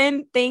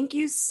 Seven, thank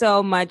you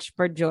so much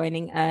for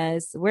joining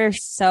us. We're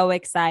so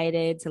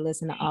excited to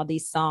listen to all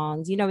these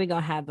songs. We're going to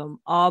have them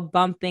all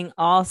bumping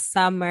all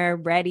summer,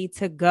 ready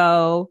to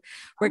go.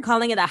 We're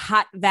calling it a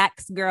hot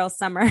vax girl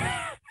summer.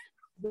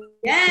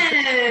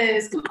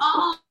 Yes. Come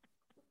on.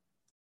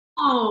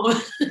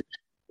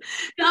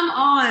 Come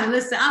on.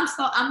 Listen,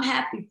 I'm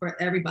happy for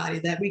everybody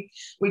that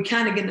we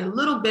kind of getting a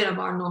little bit of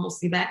our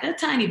normalcy back, a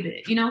tiny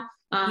bit,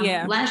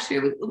 Last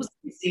year it was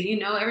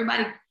easy,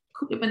 everybody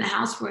cooped up in the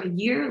house for a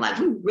year. Like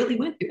we really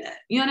went through that.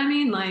 You know what I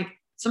mean? Like,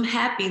 so I'm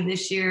happy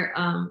this year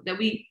that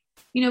we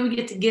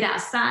get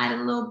outside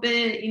a little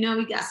bit.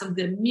 We got some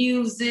good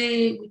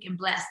music. We can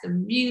blast the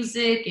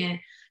music and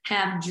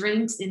have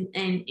drinks and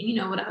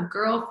with our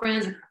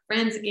girlfriends and our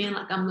friends again.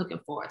 Like I'm looking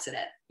forward to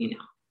that.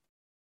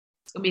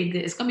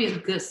 It's gonna be a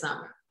good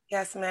summer.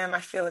 Yes, ma'am.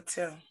 I feel it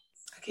too.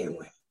 I can't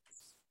wait.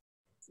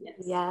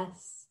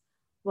 Yes.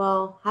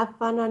 Well, have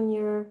fun on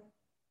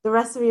the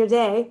rest of your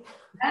day.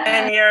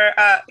 And your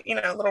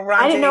little rendezvous.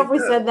 I didn't know if we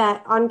said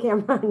that on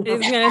camera. I was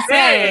gonna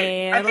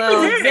say a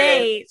little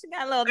date. She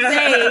got a little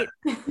date.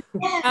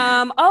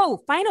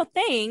 Final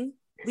thing.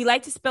 We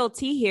like to spill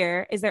tea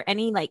here. Is there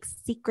any like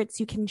secrets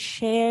you can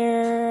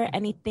share?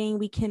 Anything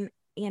we can,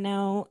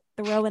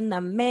 throw in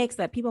the mix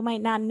that people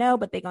might not know,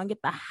 but they're gonna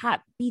get the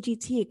hot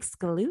BGT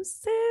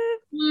exclusive?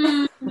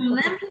 Let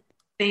me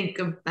think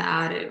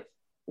about it.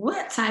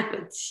 What type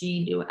of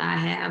tea do I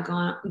have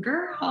going?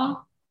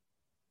 Girl,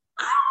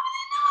 I don't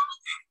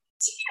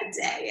really know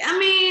today. I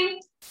mean,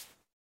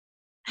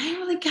 I ain't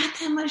really got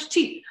that much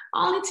tea.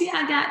 Only tea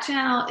I got,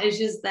 child, is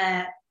just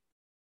that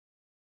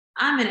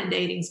I'm in a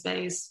dating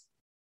space.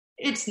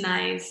 It's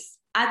nice.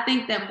 I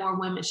think that more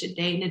women should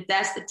date. And if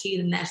that's the tea,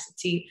 then that's the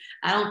tea.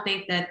 I don't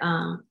think that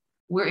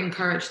we're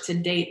encouraged to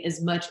date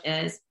as much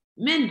as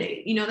men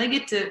date. They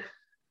get to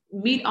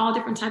meet all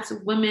different types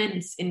of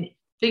women and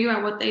figure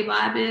out what their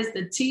vibe is.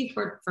 The tea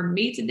for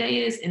me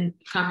today is, in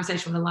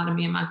conversation with a lot of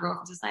me and my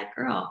girlfriends, it's like,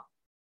 girl,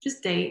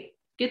 just date.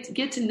 Get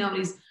to know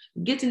these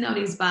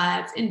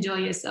vibes. Enjoy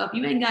yourself.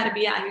 You ain't got to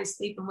be out here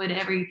sleeping with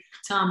every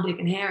Tom, Dick,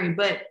 and Harry,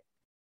 but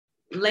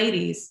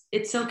ladies,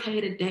 it's okay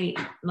to date,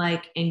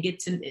 and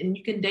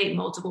you can date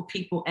multiple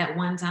people at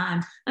one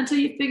time until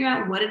you figure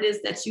out what it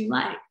is that you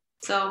like.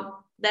 So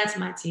that's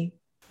my tea.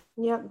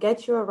 Yep.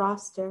 Get you a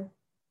roster.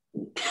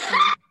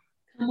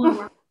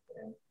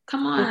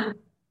 Come on.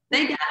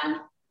 They got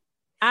them.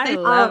 I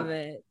love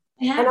it.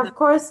 And of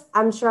course,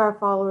 I'm sure our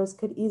followers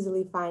could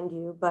easily find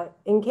you, but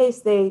in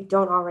case they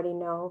don't already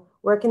know,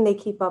 where can they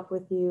keep up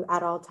with you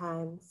at all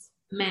times?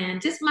 Man,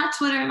 just my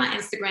Twitter and my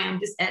Instagram,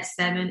 just at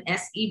 7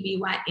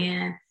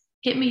 SEBYN.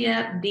 Hit me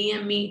up,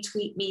 DM me,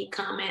 tweet me,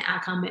 comment. I'll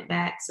comment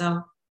back.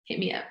 So hit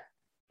me up.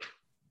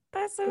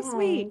 That's so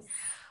sweet.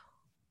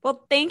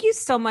 Well, thank you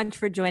so much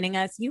for joining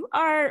us.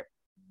 You're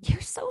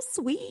so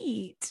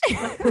sweet. We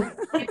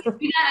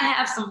gotta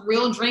have some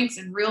real drinks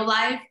in real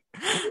life.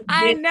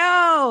 I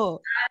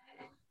know.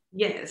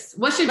 Yes.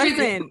 What's your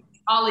drink?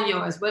 All of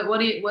yours.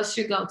 What's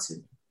your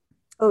go-to?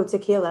 Oh,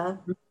 tequila.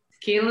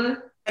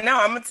 Tequila? No,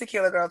 I'm a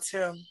tequila girl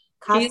too.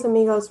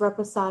 Casamigos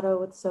Reposado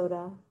with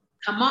soda.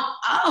 Come on.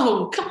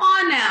 Oh, come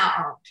on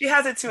now. She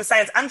has it to a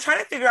science. I'm trying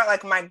to figure out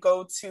like my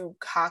go-to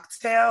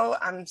cocktail.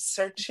 I'm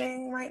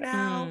searching right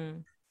now.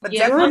 But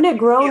you're a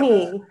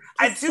Negroni.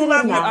 I do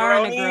love Negronis. You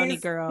are a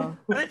Negroni girl.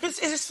 It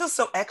just feels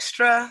so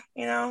extra,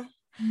 you know?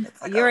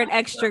 Like, you're an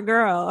extra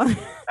girl.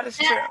 That is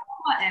true.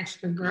 I'm an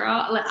extra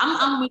girl. Like,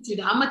 I'm with you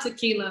though. I'm a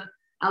tequila.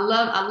 I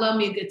love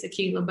me a good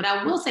tequila, but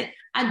I will say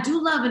I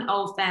do love an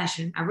old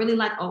fashioned. I really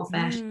like old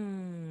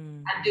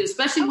fashioned. I do,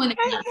 especially when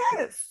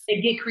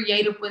they get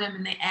creative with them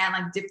and they add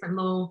like different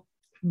little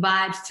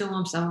vibes to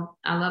them. So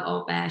I love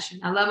old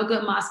fashioned. I love a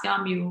good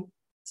Moscow Mule,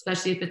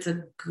 especially if it's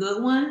a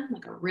good one,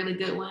 like a really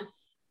good one.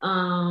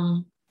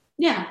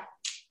 Yeah.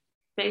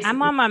 Basically.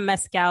 I'm on my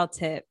mezcal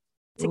tip.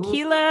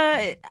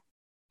 Tequila,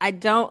 I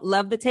don't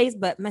love the taste,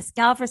 but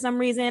mezcal for some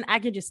reason I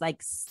could just like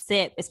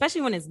sip,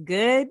 especially when it's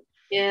good.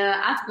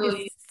 Yeah, I feel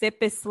you. Sip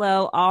it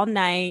slow all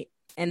night,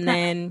 and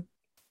then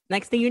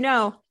next thing you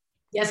know,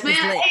 yes,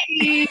 ma'am.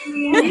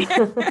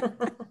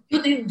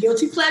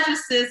 Guilty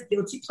pleasures, sis.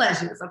 Guilty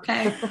pleasures.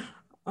 Okay.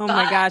 Oh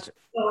my gosh.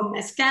 So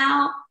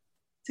mezcal,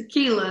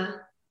 tequila,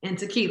 and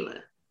tequila.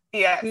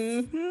 Yes.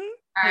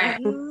 All right.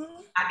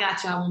 I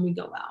got y'all when we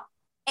go out.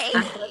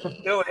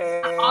 Do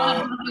it.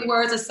 All the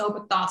words are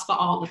sober thoughts for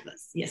all of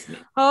us. Yes,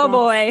 ma'am. Oh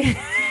boy.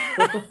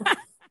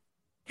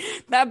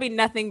 That'd be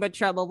nothing but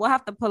trouble. We'll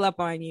have to pull up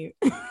on you.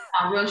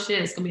 Real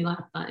shit. It's gonna be a lot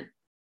of fun.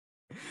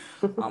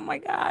 Oh my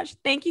gosh.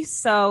 Thank you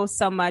so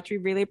much. We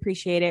really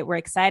appreciate it. We're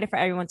excited for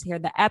everyone to hear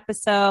the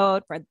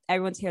episode, for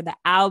everyone to hear the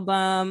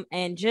album,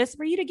 and just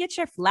for you to get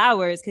your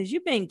flowers because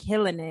you've been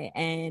killing it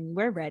and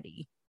we're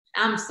ready.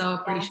 I'm so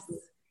appreciative. Yes.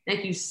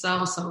 Thank you so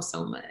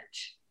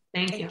much.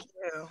 Thank you.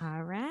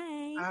 All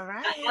right.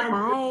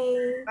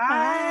 Bye.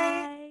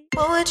 Bye.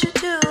 What would you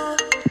do?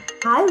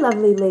 Hi,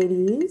 lovely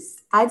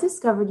ladies. I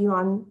discovered you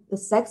on The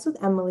Sex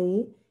with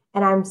Emily,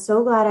 and I'm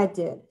so glad I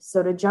did.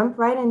 So to jump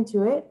right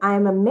into it, I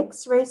am a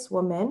mixed race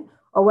woman,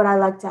 or what I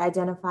like to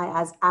identify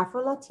as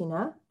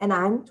Afro-Latina, and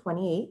I'm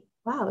 28.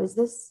 Wow, is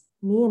this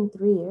me in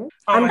 3 years?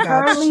 Oh my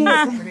gosh,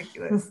 that's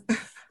ridiculous.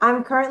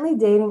 I'm currently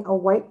dating a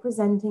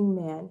white-presenting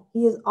man.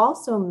 He is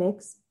also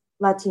mixed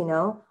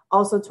Latino,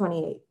 also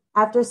 28.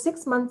 After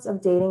 6 months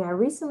of dating, I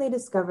recently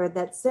discovered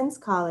that since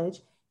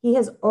college, he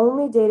has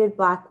only dated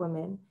Black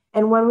women.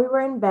 And when we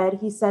were in bed,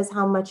 he says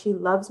how much he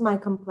loves my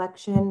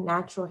complexion,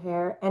 natural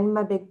hair, and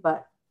my big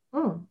butt.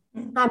 I'm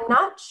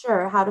not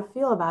sure how to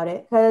feel about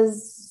it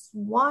because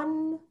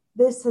 1,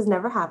 this has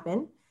never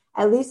happened,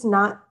 at least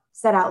not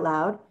said out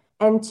loud.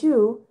 And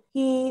 2,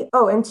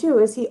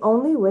 is he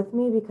only with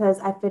me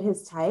because I fit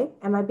his type?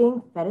 Am I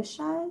being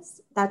fetishized?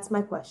 That's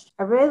my question.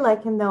 I really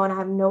like him though, and I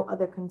have no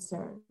other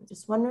concern.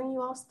 Just wondering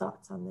you all's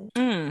thoughts on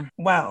this.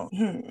 Well,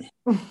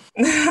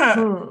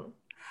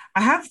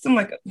 I have some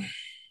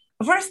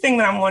the first thing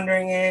that I'm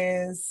wondering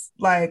is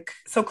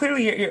so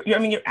clearly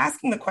you're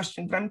asking the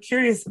question, but I'm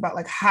curious about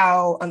like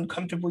how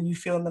uncomfortable you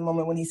feel in the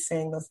moment when he's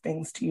saying those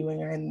things to you when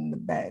you're in the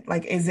bed.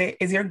 Like, is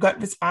your gut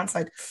response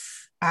like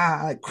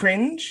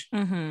cringe?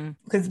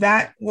 Because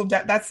that's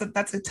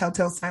a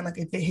telltale sign, like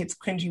if it hits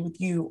cringy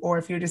with you, or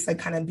if you're just like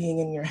kind of being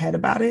in your head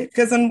about it.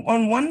 Because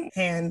on one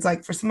hand,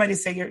 like for somebody to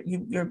say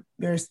your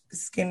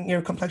skin,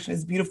 your complexion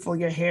is beautiful,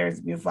 your hair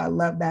is beautiful, I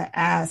love that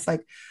ass,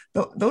 like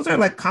those are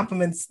like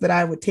compliments that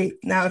I would take.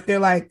 Now if they're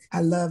like,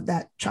 I love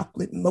that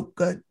chocolate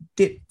mocha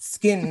dipped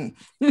skin,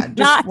 I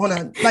just want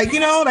to like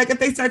if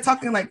they start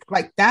talking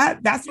like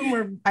that, that's when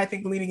we're, I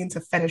think, leaning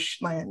into fetish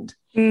land.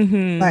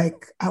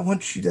 Like I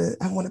want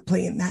to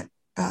play in that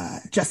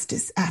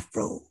Justice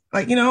Afro,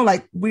 like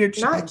weird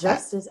shit. Not like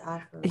Justice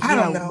Afro. I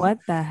don't know what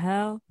the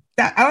hell.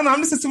 That I don't know. I'm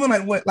just assuming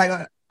I'm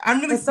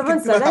really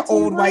thinking like an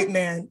old white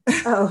man.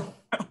 Oh,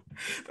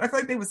 but I feel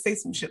like they would say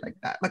some shit like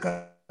that, like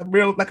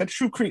a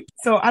true creep.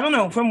 So I don't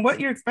know. From what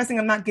you're expressing,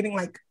 I'm not getting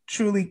like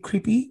truly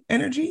creepy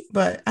energy,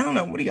 but I don't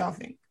know. What do y'all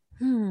think?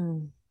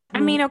 I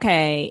mean,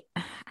 okay,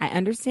 I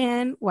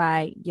understand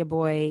why your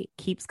boy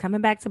keeps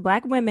coming back to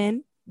Black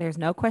women. There's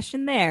no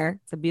question there.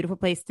 It's a beautiful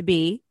place to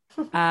be.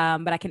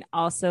 But I can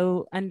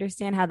also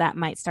understand how that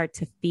might start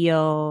to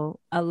feel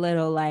a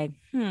little like,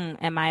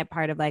 am I a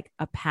part of like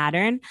a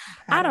pattern?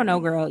 I don't know,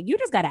 girl. You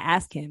just got to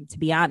ask him, to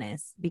be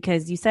honest,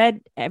 because you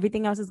said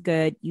everything else is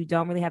good. You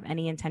don't really have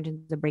any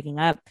intentions of breaking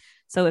up.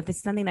 So if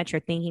it's something that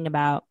you're thinking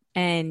about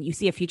and you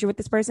see a future with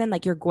this person,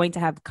 like you're going to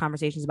have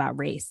conversations about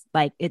race.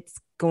 Like it's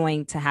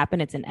going to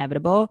happen. It's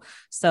inevitable.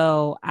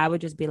 So I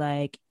would just be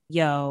like,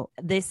 yo,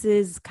 this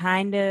is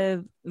kind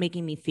of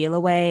making me feel a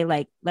way.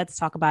 Like, let's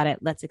talk about it.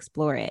 Let's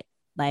explore it.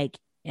 Like,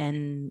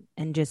 and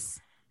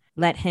just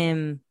let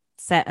him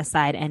set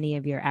aside any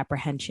of your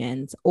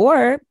apprehensions,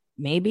 or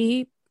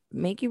maybe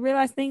make you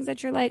realize things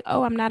that you're like,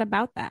 oh, I'm not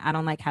about that. I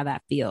don't like how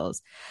that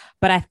feels.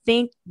 But I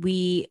think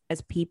we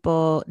as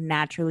people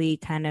naturally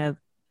kind of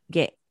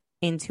get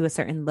into a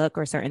certain look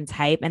or certain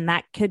type, and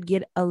that could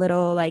get a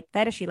little like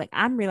fetishy. Like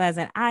I'm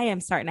realizing I am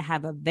starting to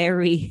have a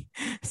very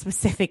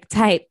specific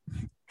type.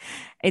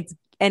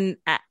 And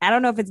I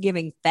don't know if it's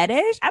giving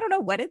fetish. I don't know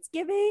what it's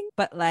giving,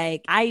 but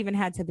like I even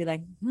had to be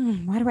like,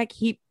 why do I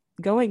keep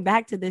going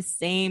back to this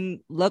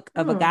same look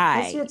of a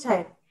guy? What's your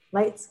type?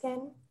 light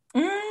skin?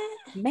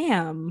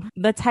 Ma'am,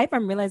 the type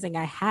I'm realizing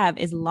I have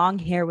is long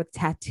hair with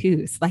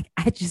tattoos. Like,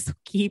 I just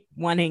keep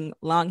wanting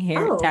long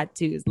hair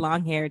tattoos.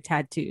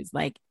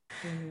 Like,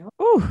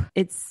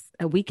 it's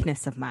a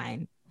weakness of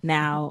mine.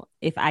 Now,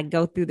 if I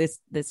go through this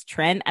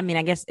trend, I mean,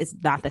 I guess it's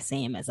not the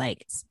same as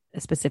like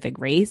a specific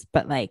race,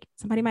 but like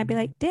somebody might be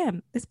like,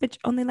 damn, this bitch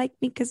only liked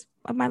me because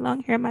of my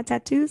long hair and my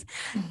tattoos.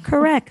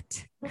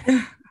 Correct.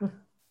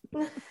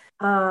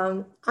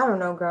 I don't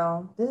know,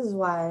 girl. This is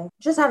why.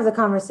 Just have the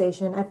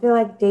conversation. I feel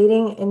like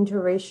dating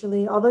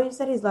interracially, although you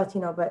said he's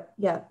Latino, but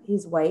yeah,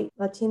 he's white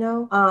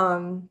Latino.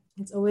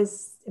 It's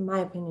always, in my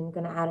opinion,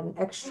 going to add an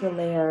extra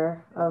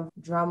layer of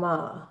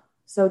drama.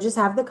 So just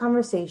have the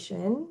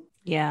conversation.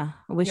 Yeah,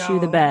 I wish you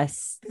the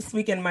best. This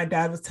weekend, my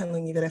dad was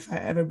telling me that if I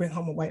ever bring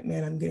home a white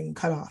man, I'm getting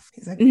cut off.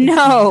 He's like,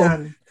 no.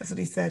 Done. That's what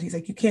he said. He's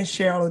like, you can't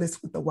share all of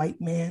this with the white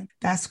man.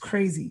 That's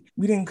crazy.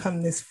 We didn't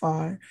come this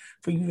far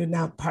for you to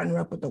now partner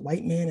up with the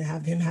white man and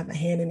have him have a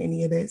hand in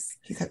any of this.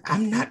 He's like,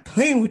 I'm not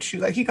playing with you.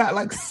 Like, he got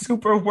like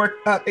super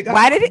worked up.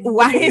 Where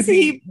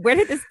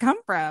did this come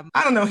from?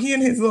 I don't know. He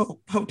and his little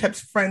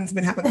Hotep's friends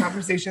been having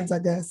conversations, I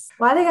guess.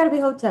 Why they gotta be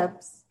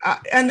Hotep's?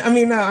 And I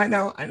mean, no, I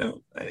know.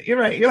 You're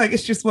right. You're like,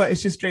 it's just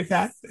straight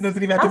facts. It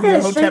doesn't even have to be a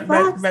Hotep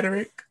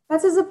rhetoric.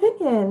 That's his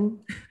opinion.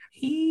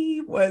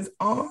 He was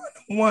on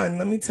one,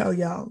 let me tell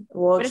y'all.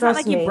 Well, but it's not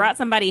like you brought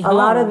somebody home. A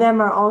lot of them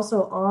are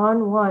also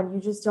on one. You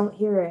just don't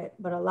hear it.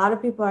 But a lot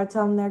of people are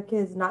telling their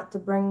kids not to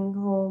bring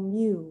home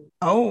you.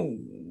 Oh.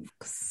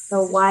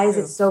 So why is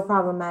it so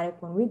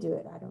problematic when we do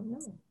it? I don't know.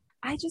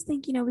 I just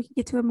think, we can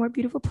get to a more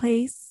beautiful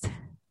place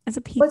as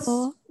a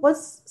people.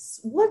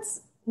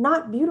 What's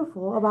not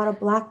beautiful about a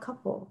Black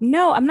couple?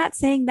 No, I'm not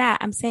saying that.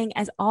 I'm saying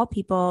as all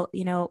people,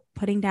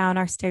 putting down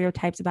our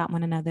stereotypes about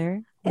one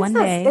another.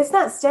 It's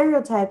not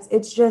stereotypes.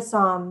 It's just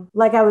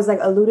like I was like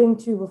alluding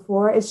to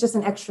before. It's just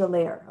an extra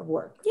layer of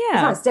work. Yeah,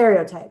 it's not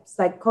stereotypes.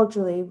 Like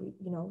culturally,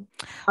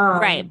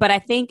 right. But I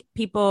think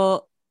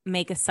people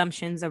make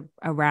assumptions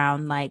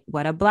around like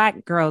what a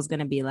Black girl's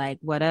gonna be like,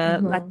 what a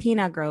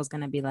Latina girl's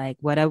gonna be like,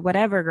 what a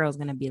whatever girl's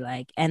gonna be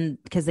like, and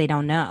because they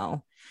don't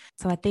know.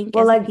 So I think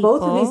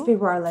both of these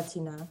people are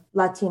Latino,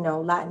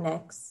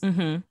 Latinx.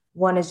 Mm-hmm.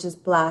 One is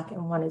just Black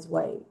and one is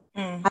white.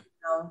 I don't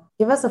know.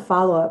 Give us a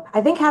follow-up. I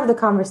think have the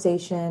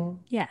conversation.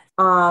 Yeah.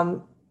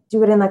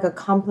 Do it in like a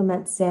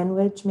compliment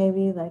sandwich,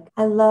 maybe. Like,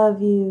 I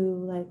love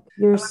you. Like,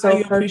 you're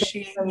so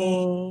perfect for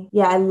me.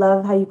 Yeah, I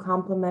love how you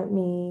compliment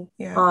me.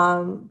 Yeah.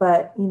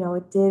 But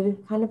it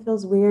did kind of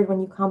feels weird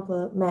when you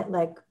compliment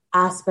like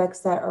aspects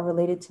that are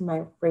related to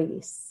my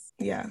race.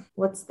 Yeah.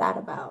 What's that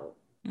about?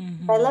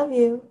 Mm-hmm. I love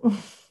you.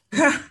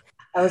 That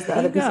was the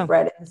other piece of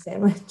bread in the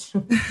sandwich.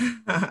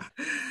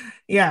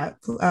 Yeah.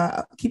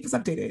 Keep us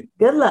updated.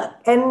 Good luck.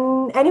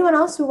 And anyone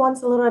else who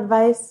wants a little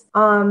advice,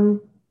 feel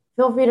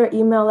free to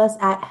email us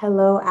at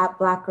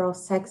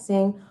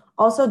hello@blackgirlstexting.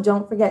 Also,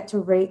 don't forget to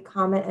rate,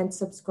 comment, and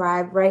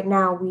subscribe. Right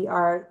now, we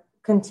are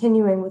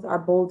continuing with our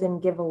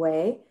Bolden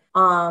giveaway.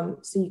 So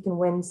you can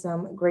win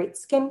some great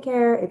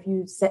skincare if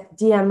you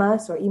DM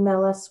us or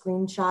email us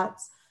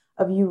screenshots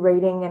of you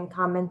rating and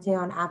commenting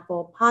on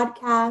Apple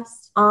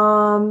Podcasts.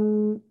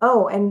 And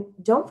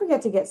don't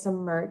forget to get some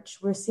merch.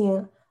 We're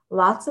seeing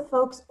lots of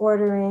folks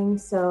ordering,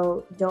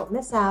 so don't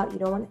miss out. You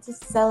don't want it to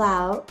sell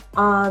out.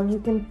 You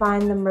can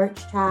find the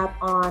merch tab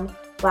on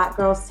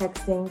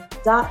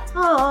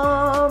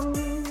blackgirlstexting.com.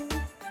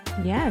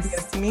 Yes.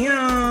 Yes,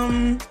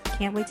 ma'am.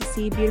 Can't wait to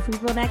see beautiful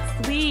people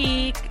next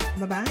week.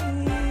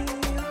 Bye-bye.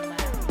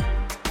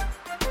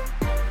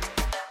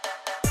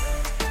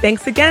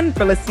 Thanks again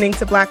for listening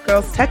to Black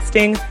Girls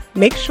Texting.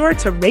 Make sure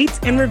to rate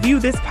and review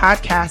this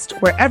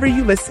podcast wherever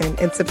you listen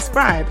and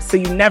subscribe so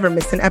you never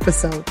miss an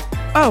episode.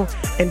 Oh,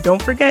 and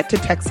don't forget to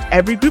text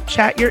every group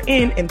chat you're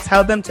in and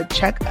tell them to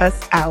check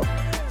us out.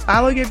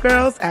 Follow your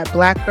girls at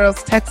Black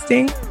Girls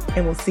Texting,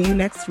 and we'll see you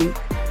next week.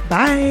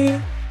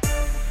 Bye.